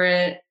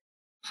favorite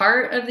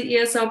part of the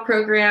E.S.L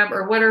program,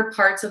 or what are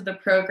parts of the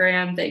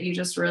program that you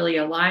just really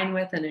align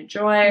with and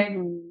enjoy?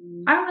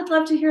 I would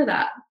love to hear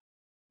that.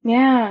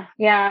 Yeah.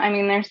 I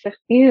mean, there's a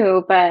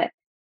few, but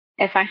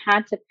if I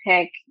had to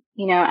pick,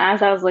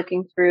 as I was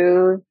looking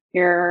through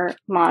your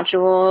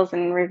modules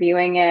and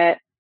reviewing it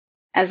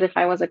as if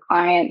I was a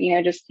client,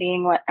 just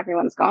seeing what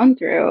everyone's gone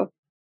through,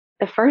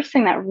 the first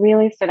thing that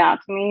really stood out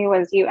to me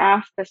was you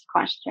asked this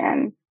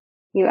question.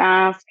 You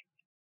ask,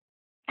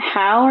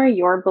 how are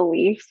your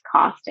beliefs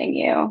costing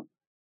you?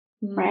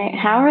 Right?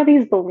 How are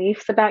these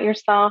beliefs about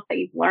yourself that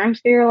you've learned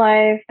through your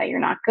life, that you're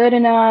not good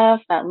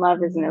enough, that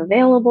love isn't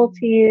available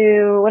to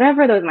you,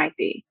 whatever those might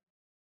be?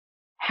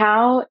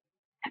 How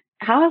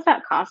is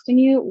that costing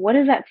you? What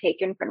has that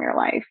taken from your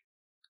life?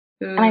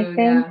 And I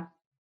think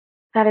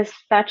that is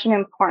such an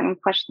important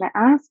question to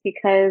ask,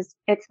 because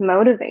it's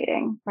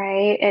motivating,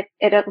 right?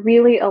 It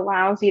really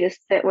allows you to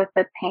sit with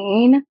the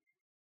pain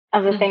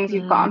of the things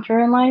you've gone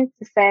through in life,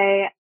 to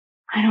say,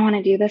 I don't want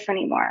to do this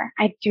anymore.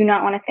 I do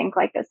not want to think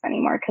like this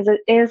anymore, because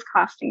it is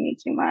costing me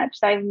too much.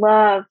 So I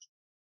loved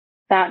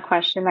that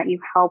question, that you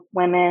help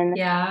women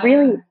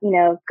really,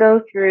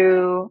 go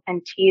through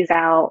and tease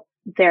out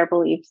their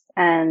beliefs.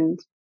 And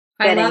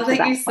I love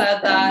that you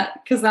said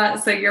that,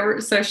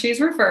 because so she's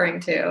referring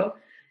to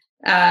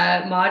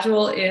a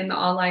module in the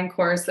online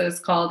course that is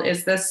called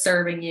 "Is This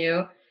Serving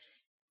You?"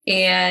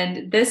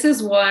 And this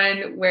is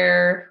one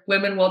where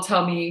women will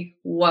tell me,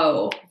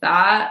 whoa,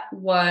 that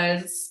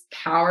was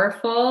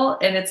powerful.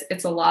 And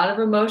it's a lot of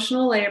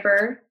emotional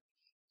labor.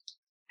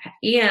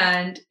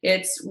 And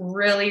it's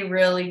really,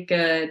 really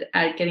good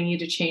at getting you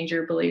to change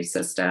your belief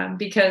system.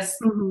 Because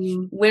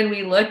when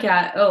we look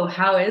at,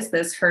 how is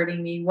this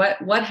hurting me?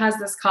 What has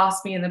this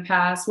cost me in the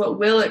past? What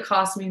will it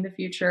cost me in the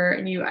future?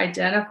 And you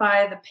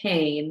identify the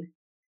pain.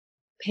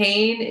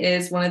 Pain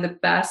is one of the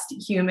best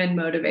human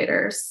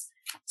motivators.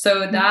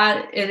 So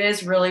that it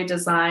is really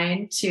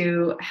designed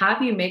to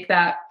have you make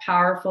that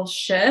powerful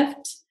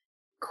shift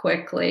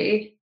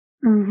quickly.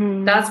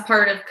 That's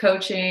part of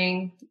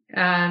coaching,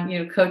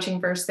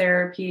 coaching versus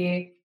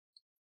therapy,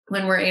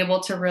 when we're able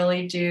to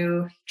really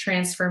do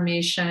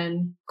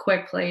transformation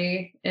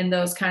quickly in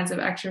those kinds of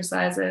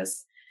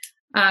exercises.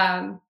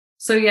 So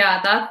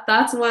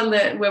that's one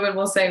that women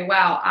will say,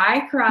 wow,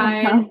 I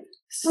cried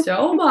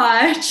so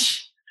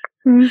much.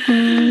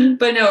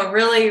 But no,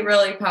 really,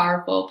 really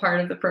powerful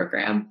part of the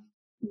program.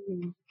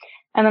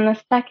 And then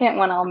the second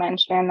one I'll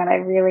mention that I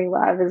really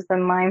love is the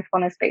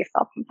mindfulness-based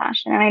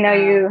self-compassion. And I know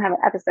you have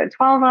episode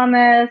 12 on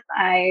this.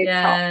 I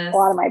tell a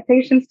lot of my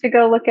patients to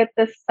go look at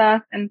this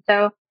stuff. And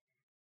so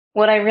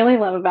what I really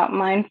love about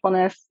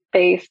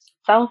mindfulness-based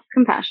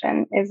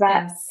self-compassion is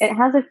that it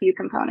has a few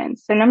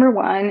components. So number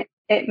one,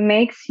 it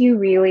makes you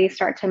really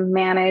start to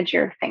manage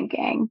your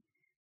thinking,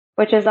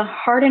 which is a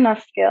hard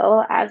enough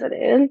skill as it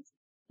is.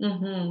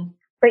 Mm-hmm.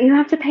 But you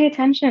have to pay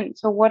attention.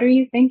 So what are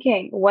you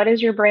thinking? What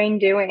is your brain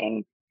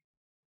doing?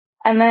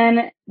 And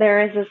then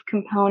there is this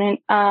component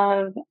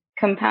of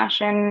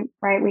compassion,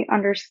 right? We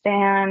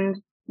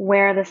understand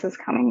where this is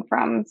coming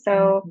from.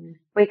 So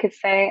we could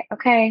say,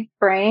 okay,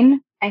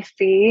 brain, I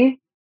see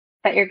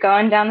that you're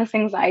going down this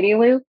anxiety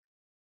loop.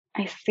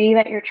 I see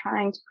that you're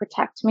trying to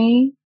protect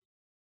me.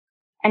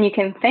 And you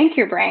can thank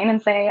your brain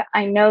and say,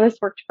 I know this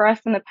worked for us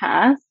in the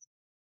past,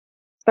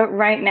 but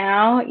right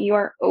now you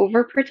are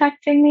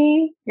overprotecting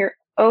me. You're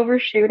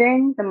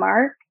overshooting the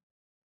mark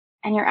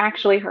and you're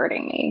actually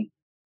hurting me.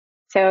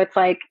 So it's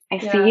like, I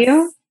see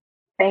you.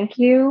 Thank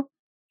you.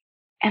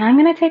 And I'm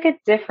going to take a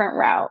different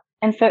route.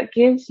 And so it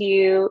gives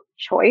you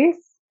choice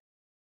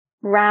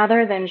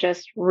rather than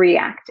just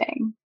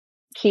reacting,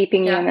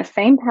 keeping you in the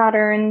same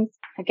patterns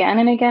again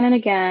and again and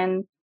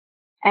again.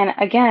 And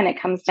again,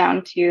 it comes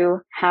down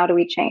to how do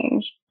we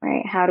change,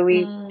 right? How do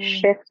we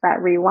shift that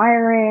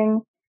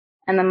rewiring?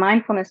 And the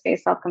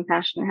mindfulness-based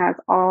self-compassion has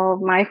all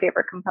of my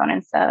favorite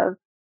components of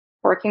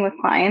working with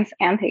clients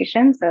and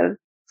patients of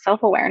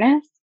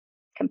self-awareness,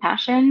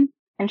 compassion,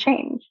 and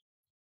change.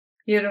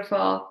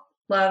 Beautiful.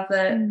 Love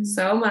that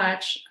so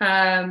much.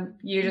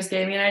 You just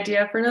gave me an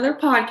idea for another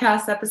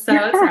podcast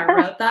episode, so I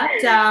wrote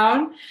that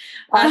down.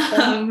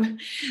 Awesome.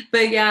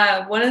 But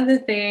yeah, one of the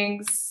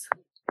things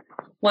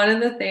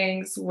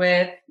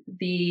with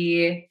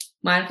the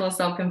mindful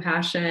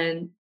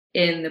self-compassion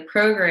in the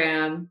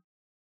program,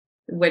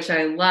 which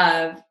I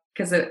love,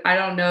 because I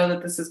don't know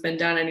that this has been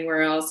done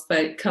anywhere else,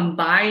 but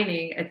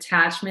combining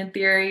attachment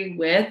theory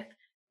with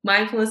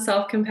mindfulness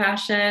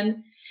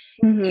self-compassion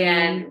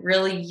and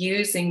really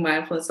using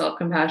mindfulness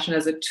self-compassion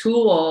as a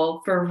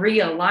tool for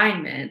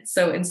realignment.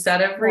 So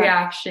instead of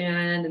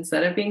reaction,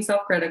 instead of being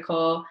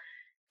self-critical,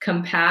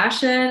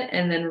 compassion,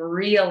 and then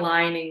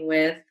realigning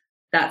with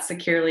that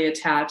securely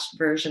attached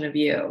version of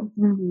you.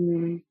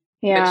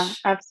 Yeah,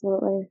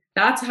 absolutely.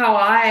 That's how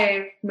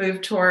I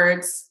moved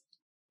towards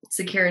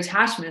secure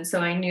attachment.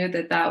 So I knew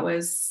that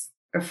was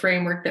a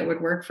framework that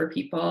would work for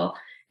people.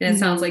 And it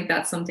sounds like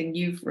that's something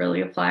you've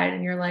really applied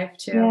in your life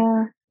too.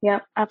 Yeah.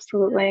 Yep,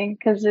 absolutely.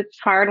 Because it's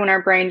hard when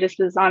our brain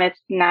just is on its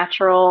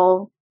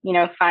natural,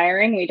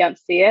 firing. We don't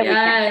see it.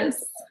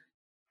 Yes.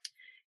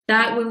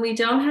 That when we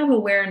don't have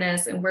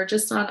awareness and we're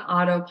just on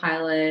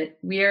autopilot,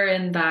 we are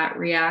in that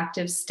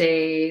reactive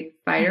state,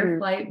 fight or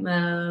flight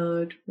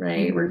mode,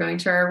 right? We're going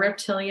to our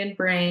reptilian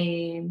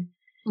brain.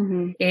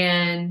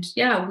 And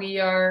we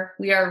are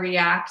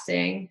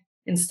reacting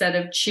instead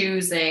of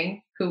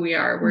choosing who we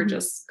are. We're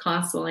just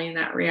constantly in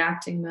that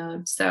reacting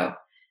mode. So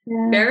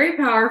very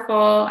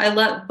powerful. I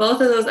love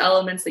both of those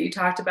elements that you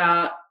talked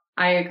about.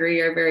 I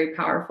agree are very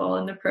powerful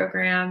in the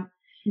program.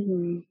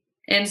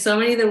 And so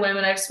many of the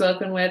women I've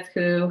spoken with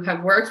who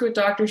have worked with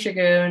Dr.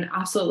 Shagun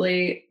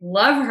absolutely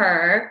love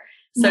her.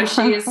 So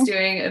she is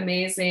doing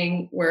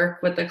amazing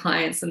work with the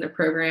clients in the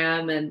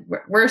program. And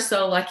we're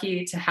so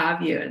lucky to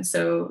have you and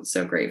so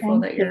grateful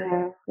that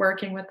you're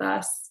working with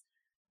us.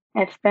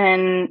 It's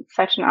been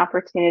such an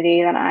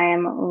opportunity that I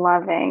am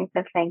loving.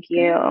 So thank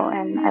you.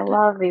 And I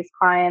love these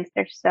clients.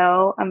 They're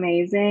so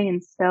amazing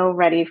and so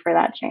ready for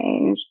that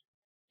change.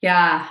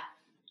 Yeah,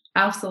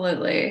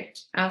 absolutely.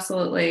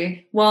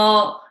 Absolutely.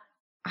 Well,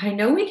 I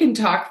know we can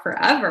talk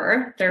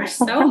forever. There's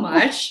so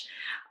much.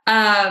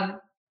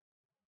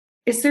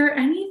 Is there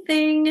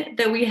anything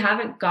that we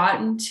haven't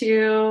gotten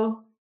to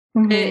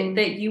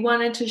that you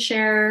wanted to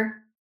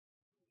share?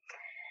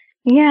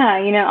 Yeah,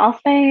 I'll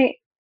say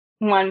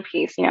one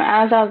piece.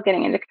 As I was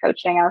getting into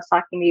coaching, I was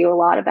talking to you a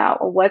lot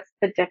about, well, what's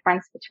the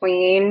difference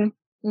between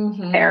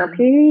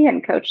therapy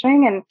and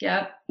coaching? And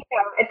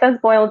it does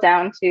boil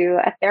down to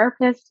a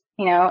therapist.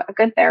 A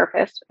good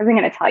therapist isn't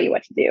going to tell you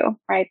what to do,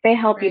 right? They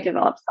help you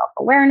develop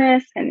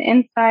self-awareness and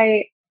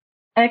insight.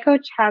 And a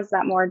coach has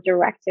that more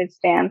directed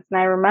stance. And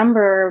I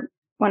remember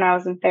when I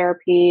was in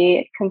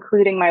therapy,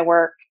 concluding my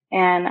work,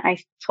 and I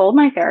told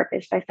my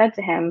therapist, I said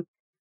to him,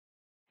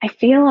 I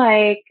feel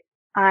like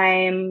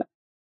I'm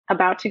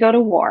about to go to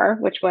war,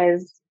 which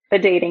was the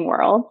dating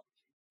world.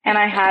 And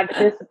I had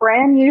this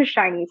brand new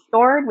shiny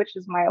sword, which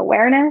is my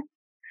awareness.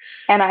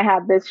 And I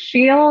had this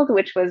shield,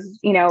 which was,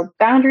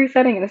 boundary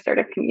setting and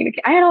assertive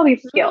communication. I had all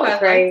these skills,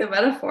 right? Like the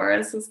metaphor.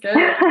 This is good.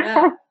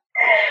 Yeah.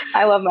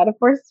 I love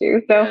metaphors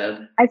too.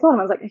 So I told him,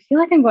 I was like, I feel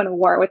like I'm going to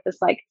war with this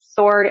like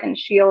sword and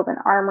shield and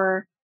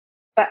armor,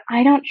 but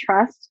I don't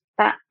trust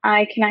that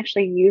I can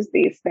actually use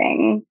these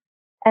things.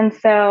 And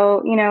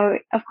so,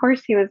 of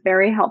course, he was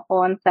very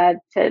helpful and said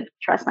to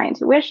trust my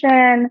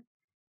intuition.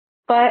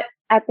 But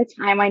at the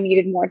time, I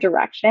needed more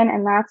direction.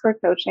 And that's where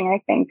coaching,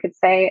 I think, could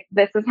say,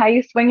 this is how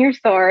you swing your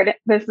sword.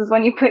 This is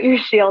when you put your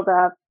shield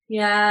up.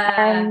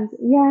 And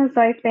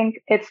so I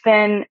think it's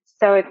been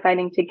so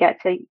exciting to get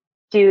to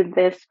do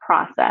this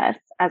process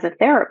as a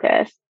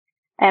therapist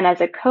and as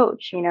a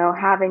coach,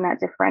 having that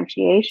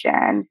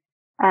differentiation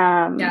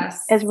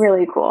is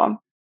really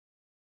cool.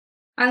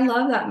 I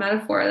love that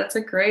metaphor. That's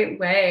a great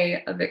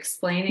way of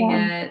explaining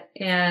it.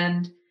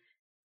 And,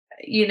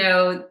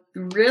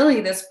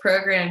 really this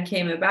program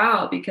came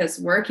about because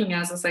working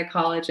as a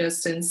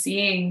psychologist and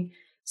seeing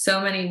so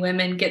many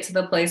women get to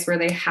the place where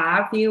they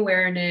have the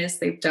awareness,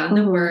 they've done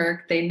the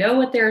work, they know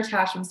what their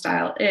attachment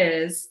style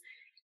is,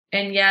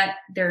 and yet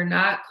they're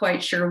not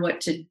quite sure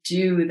what to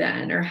do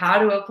then, or how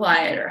to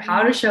apply it, or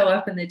how to show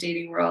up in the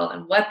dating world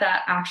and what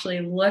that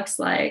actually looks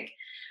like.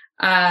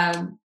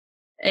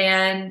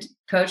 And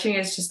coaching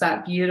is just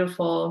that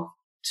beautiful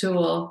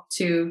tool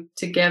to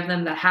give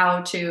them the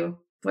how to,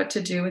 what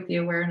to do with the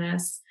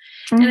awareness.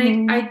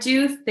 And I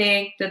do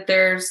think that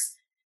there's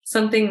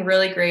something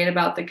really great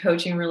about the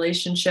coaching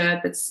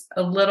relationship. It's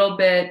a little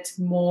bit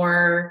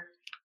more,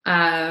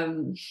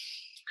 how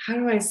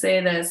do I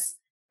say this?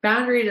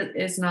 Boundaried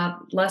is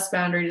not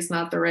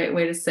the right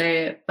way to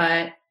say it,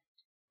 but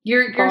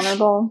you're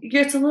vulnerable.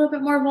 It's a little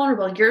bit more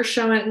vulnerable. You're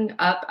showing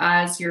up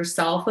as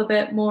yourself a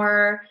bit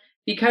more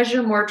because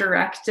you're more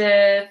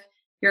directive.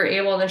 You're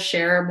able to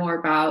share more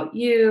about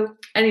you.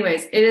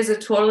 Anyways, it is a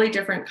totally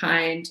different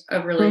kind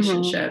of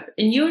relationship.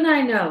 And you and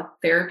I know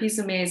therapy's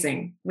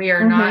amazing. We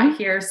are not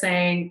here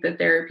saying that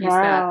therapy's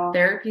bad.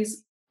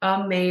 Therapy's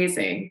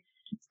amazing.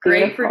 It's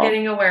great for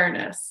getting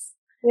awareness.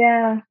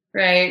 Yeah.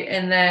 Right.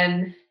 And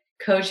then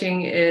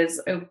coaching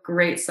is a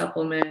great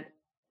supplement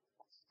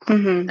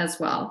as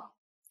well.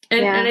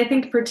 And I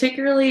think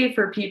particularly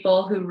for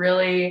people who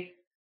really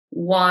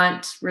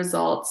want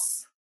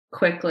results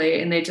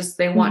quickly and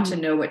they want to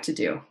know what to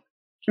do.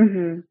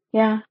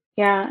 Yeah.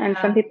 And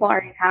some people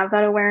already have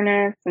that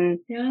awareness, and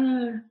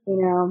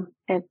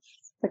it's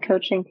the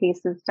coaching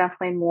piece is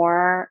definitely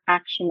more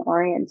action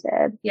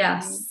oriented.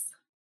 Yes,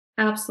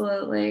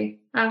 absolutely.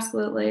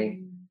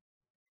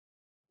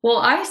 Well,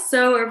 I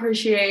so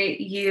appreciate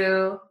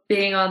you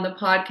being on the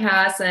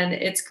podcast, and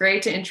it's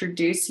great to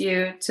introduce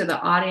you to the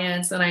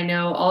audience. And I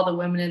know all the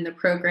women in the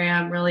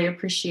program really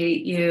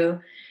appreciate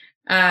you.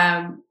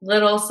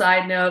 Little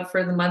side note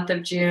for the month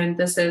of June,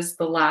 this is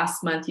the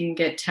last month you can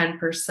get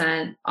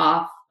 10%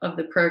 off of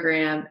the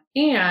program.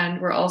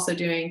 And we're also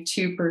doing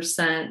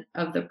 2%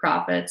 of the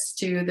profits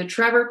to the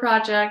Trevor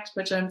Project,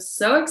 which I'm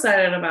so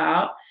excited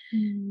about.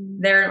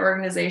 They're an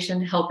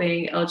organization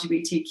helping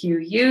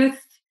LGBTQ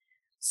youth.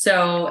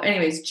 So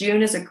anyways,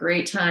 June is a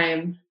great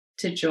time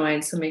to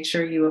join. So make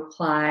sure you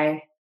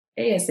apply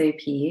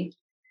ASAP.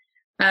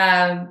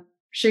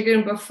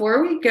 Shagun,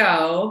 before we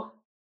go,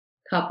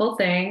 couple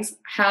things.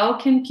 How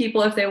can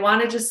people, if they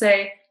want to just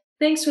say,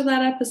 thanks for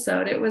that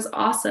episode, it was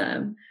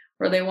awesome,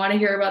 or they want to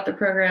hear about the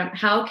program,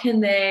 how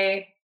can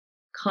they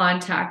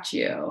contact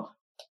you?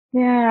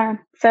 Yeah.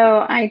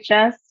 So I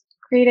just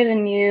created a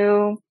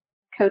new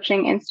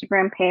coaching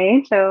Instagram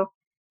page. So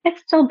it's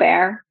still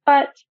bare,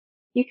 but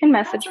you can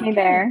message me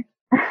there.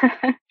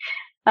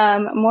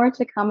 More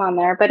to come on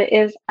there, but it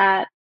is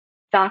at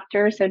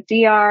Dr. So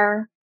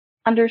Dr.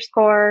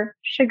 _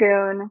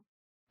 Shagun,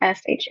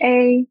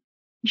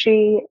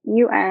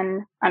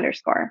 SHAGUN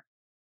 _.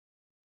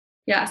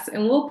 Yes,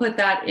 and we'll put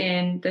that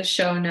in the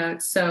show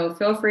notes. So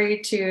feel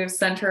free to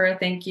send her a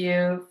thank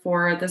you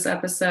for this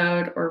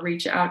episode or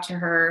reach out to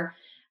her.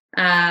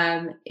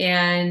 And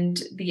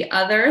the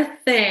other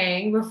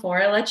thing,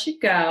 before I let you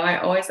go, I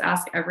always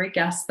ask every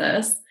guest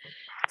this.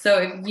 So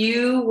if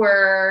you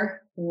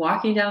were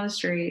walking down the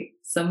street,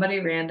 somebody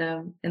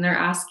random, and they're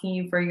asking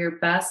you for your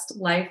best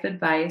life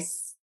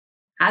advice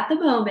at the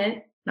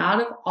moment,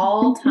 not of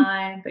all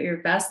time, but your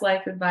best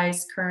life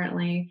advice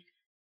currently,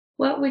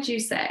 what would you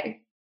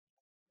say?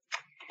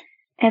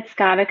 It's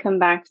got to come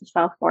back to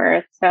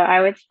self-worth. So I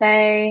would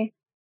say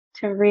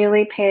to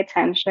really pay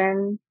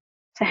attention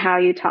to how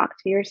you talk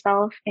to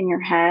yourself in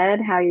your head,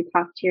 how you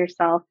talk to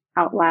yourself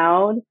out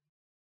loud,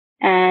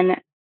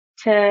 and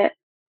to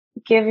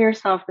give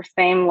yourself the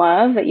same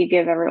love that you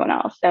give everyone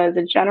else. So as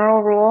a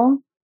general rule,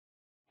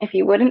 if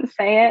you wouldn't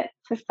say it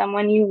to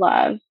someone you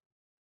love,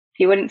 if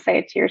you wouldn't say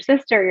it to your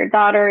sister, your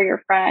daughter,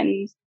 your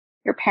friends,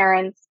 your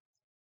parents,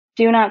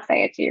 do not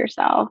say it to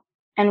yourself,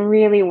 and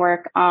really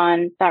work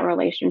on that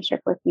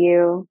relationship with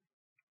you.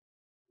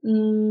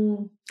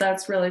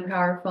 That's really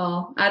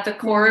powerful. At the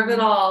core of it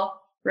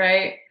all,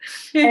 right?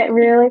 It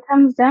really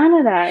comes down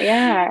to that.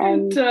 Yeah.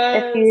 And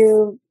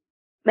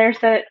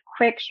there's a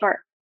quick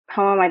short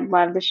poem I'd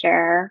love to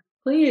share.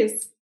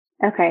 Please.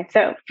 Okay.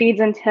 So feeds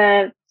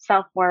into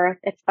self-worth.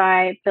 It's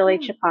by Billy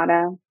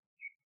Chapata.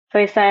 So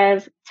he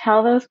says,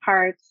 tell those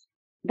parts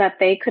that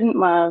they couldn't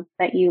love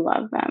that you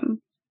love them.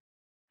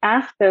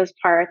 Ask those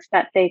parts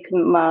that they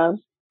couldn't love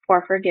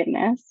for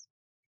forgiveness.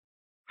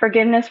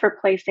 Forgiveness for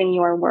placing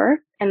your worth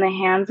in the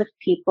hands of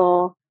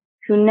people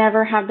who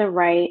never have the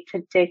right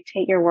to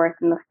dictate your worth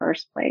in the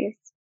first place.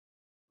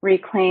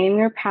 Reclaim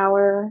your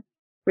power.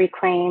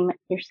 Reclaim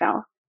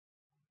yourself.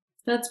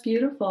 That's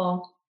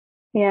beautiful.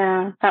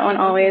 Yeah, that one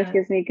always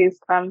gives me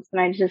goosebumps.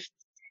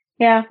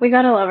 And we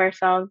got to love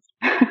ourselves.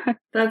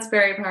 That's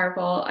very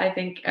powerful. I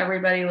think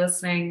everybody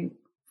listening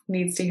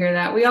needs to hear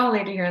that. We all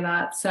need to hear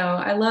that. So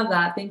I love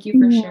that. Thank you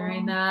for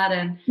sharing that.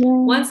 And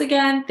once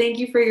again, thank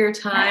you for your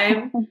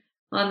time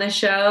on the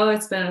show.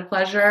 It's been a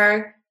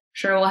pleasure. I'm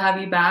sure we'll have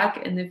you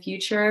back in the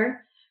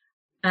future.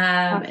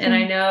 Awesome. And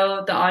I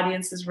know the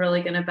audience is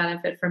really going to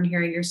benefit from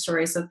hearing your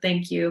story. So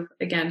thank you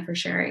again for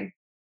sharing.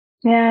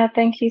 Yeah,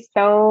 thank you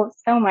so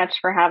much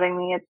for having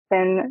me. It's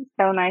been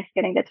so nice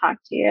getting to talk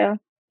to you.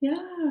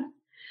 Yeah.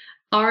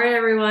 All right,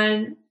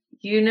 everyone.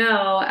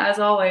 As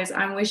always,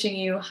 I'm wishing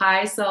you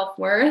high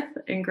self-worth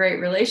and great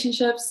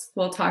relationships.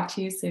 We'll talk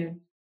to you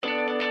soon.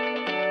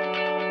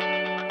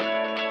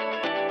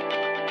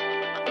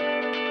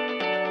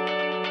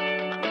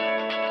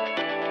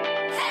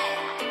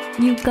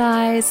 You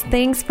guys,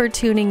 thanks for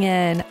tuning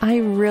in. I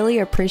really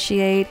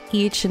appreciate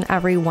each and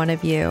every one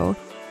of you.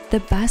 The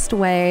best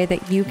way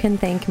that you can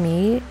thank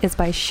me is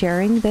by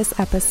sharing this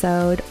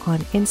episode on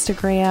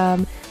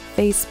Instagram,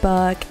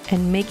 Facebook,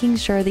 and making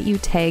sure that you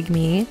tag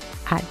me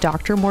at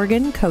Dr.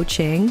 Morgan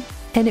Coaching.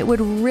 And it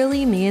would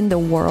really mean the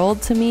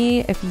world to me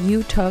if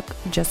you took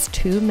just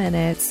 2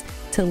 minutes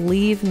to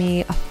leave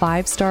me a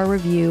 5-star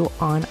review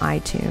on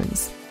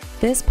iTunes.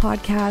 This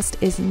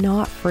podcast is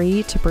not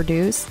free to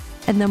produce,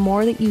 and the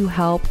more that you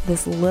help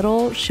this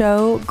little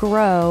show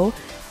grow,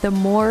 the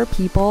more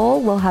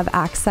people will have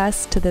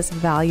access to this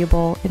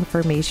valuable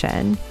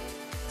information.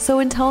 So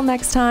until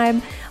next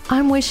time,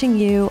 I'm wishing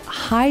you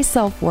high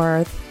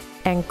self-worth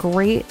and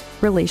great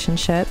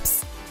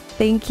relationships.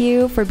 Thank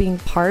you for being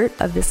part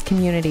of this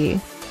community.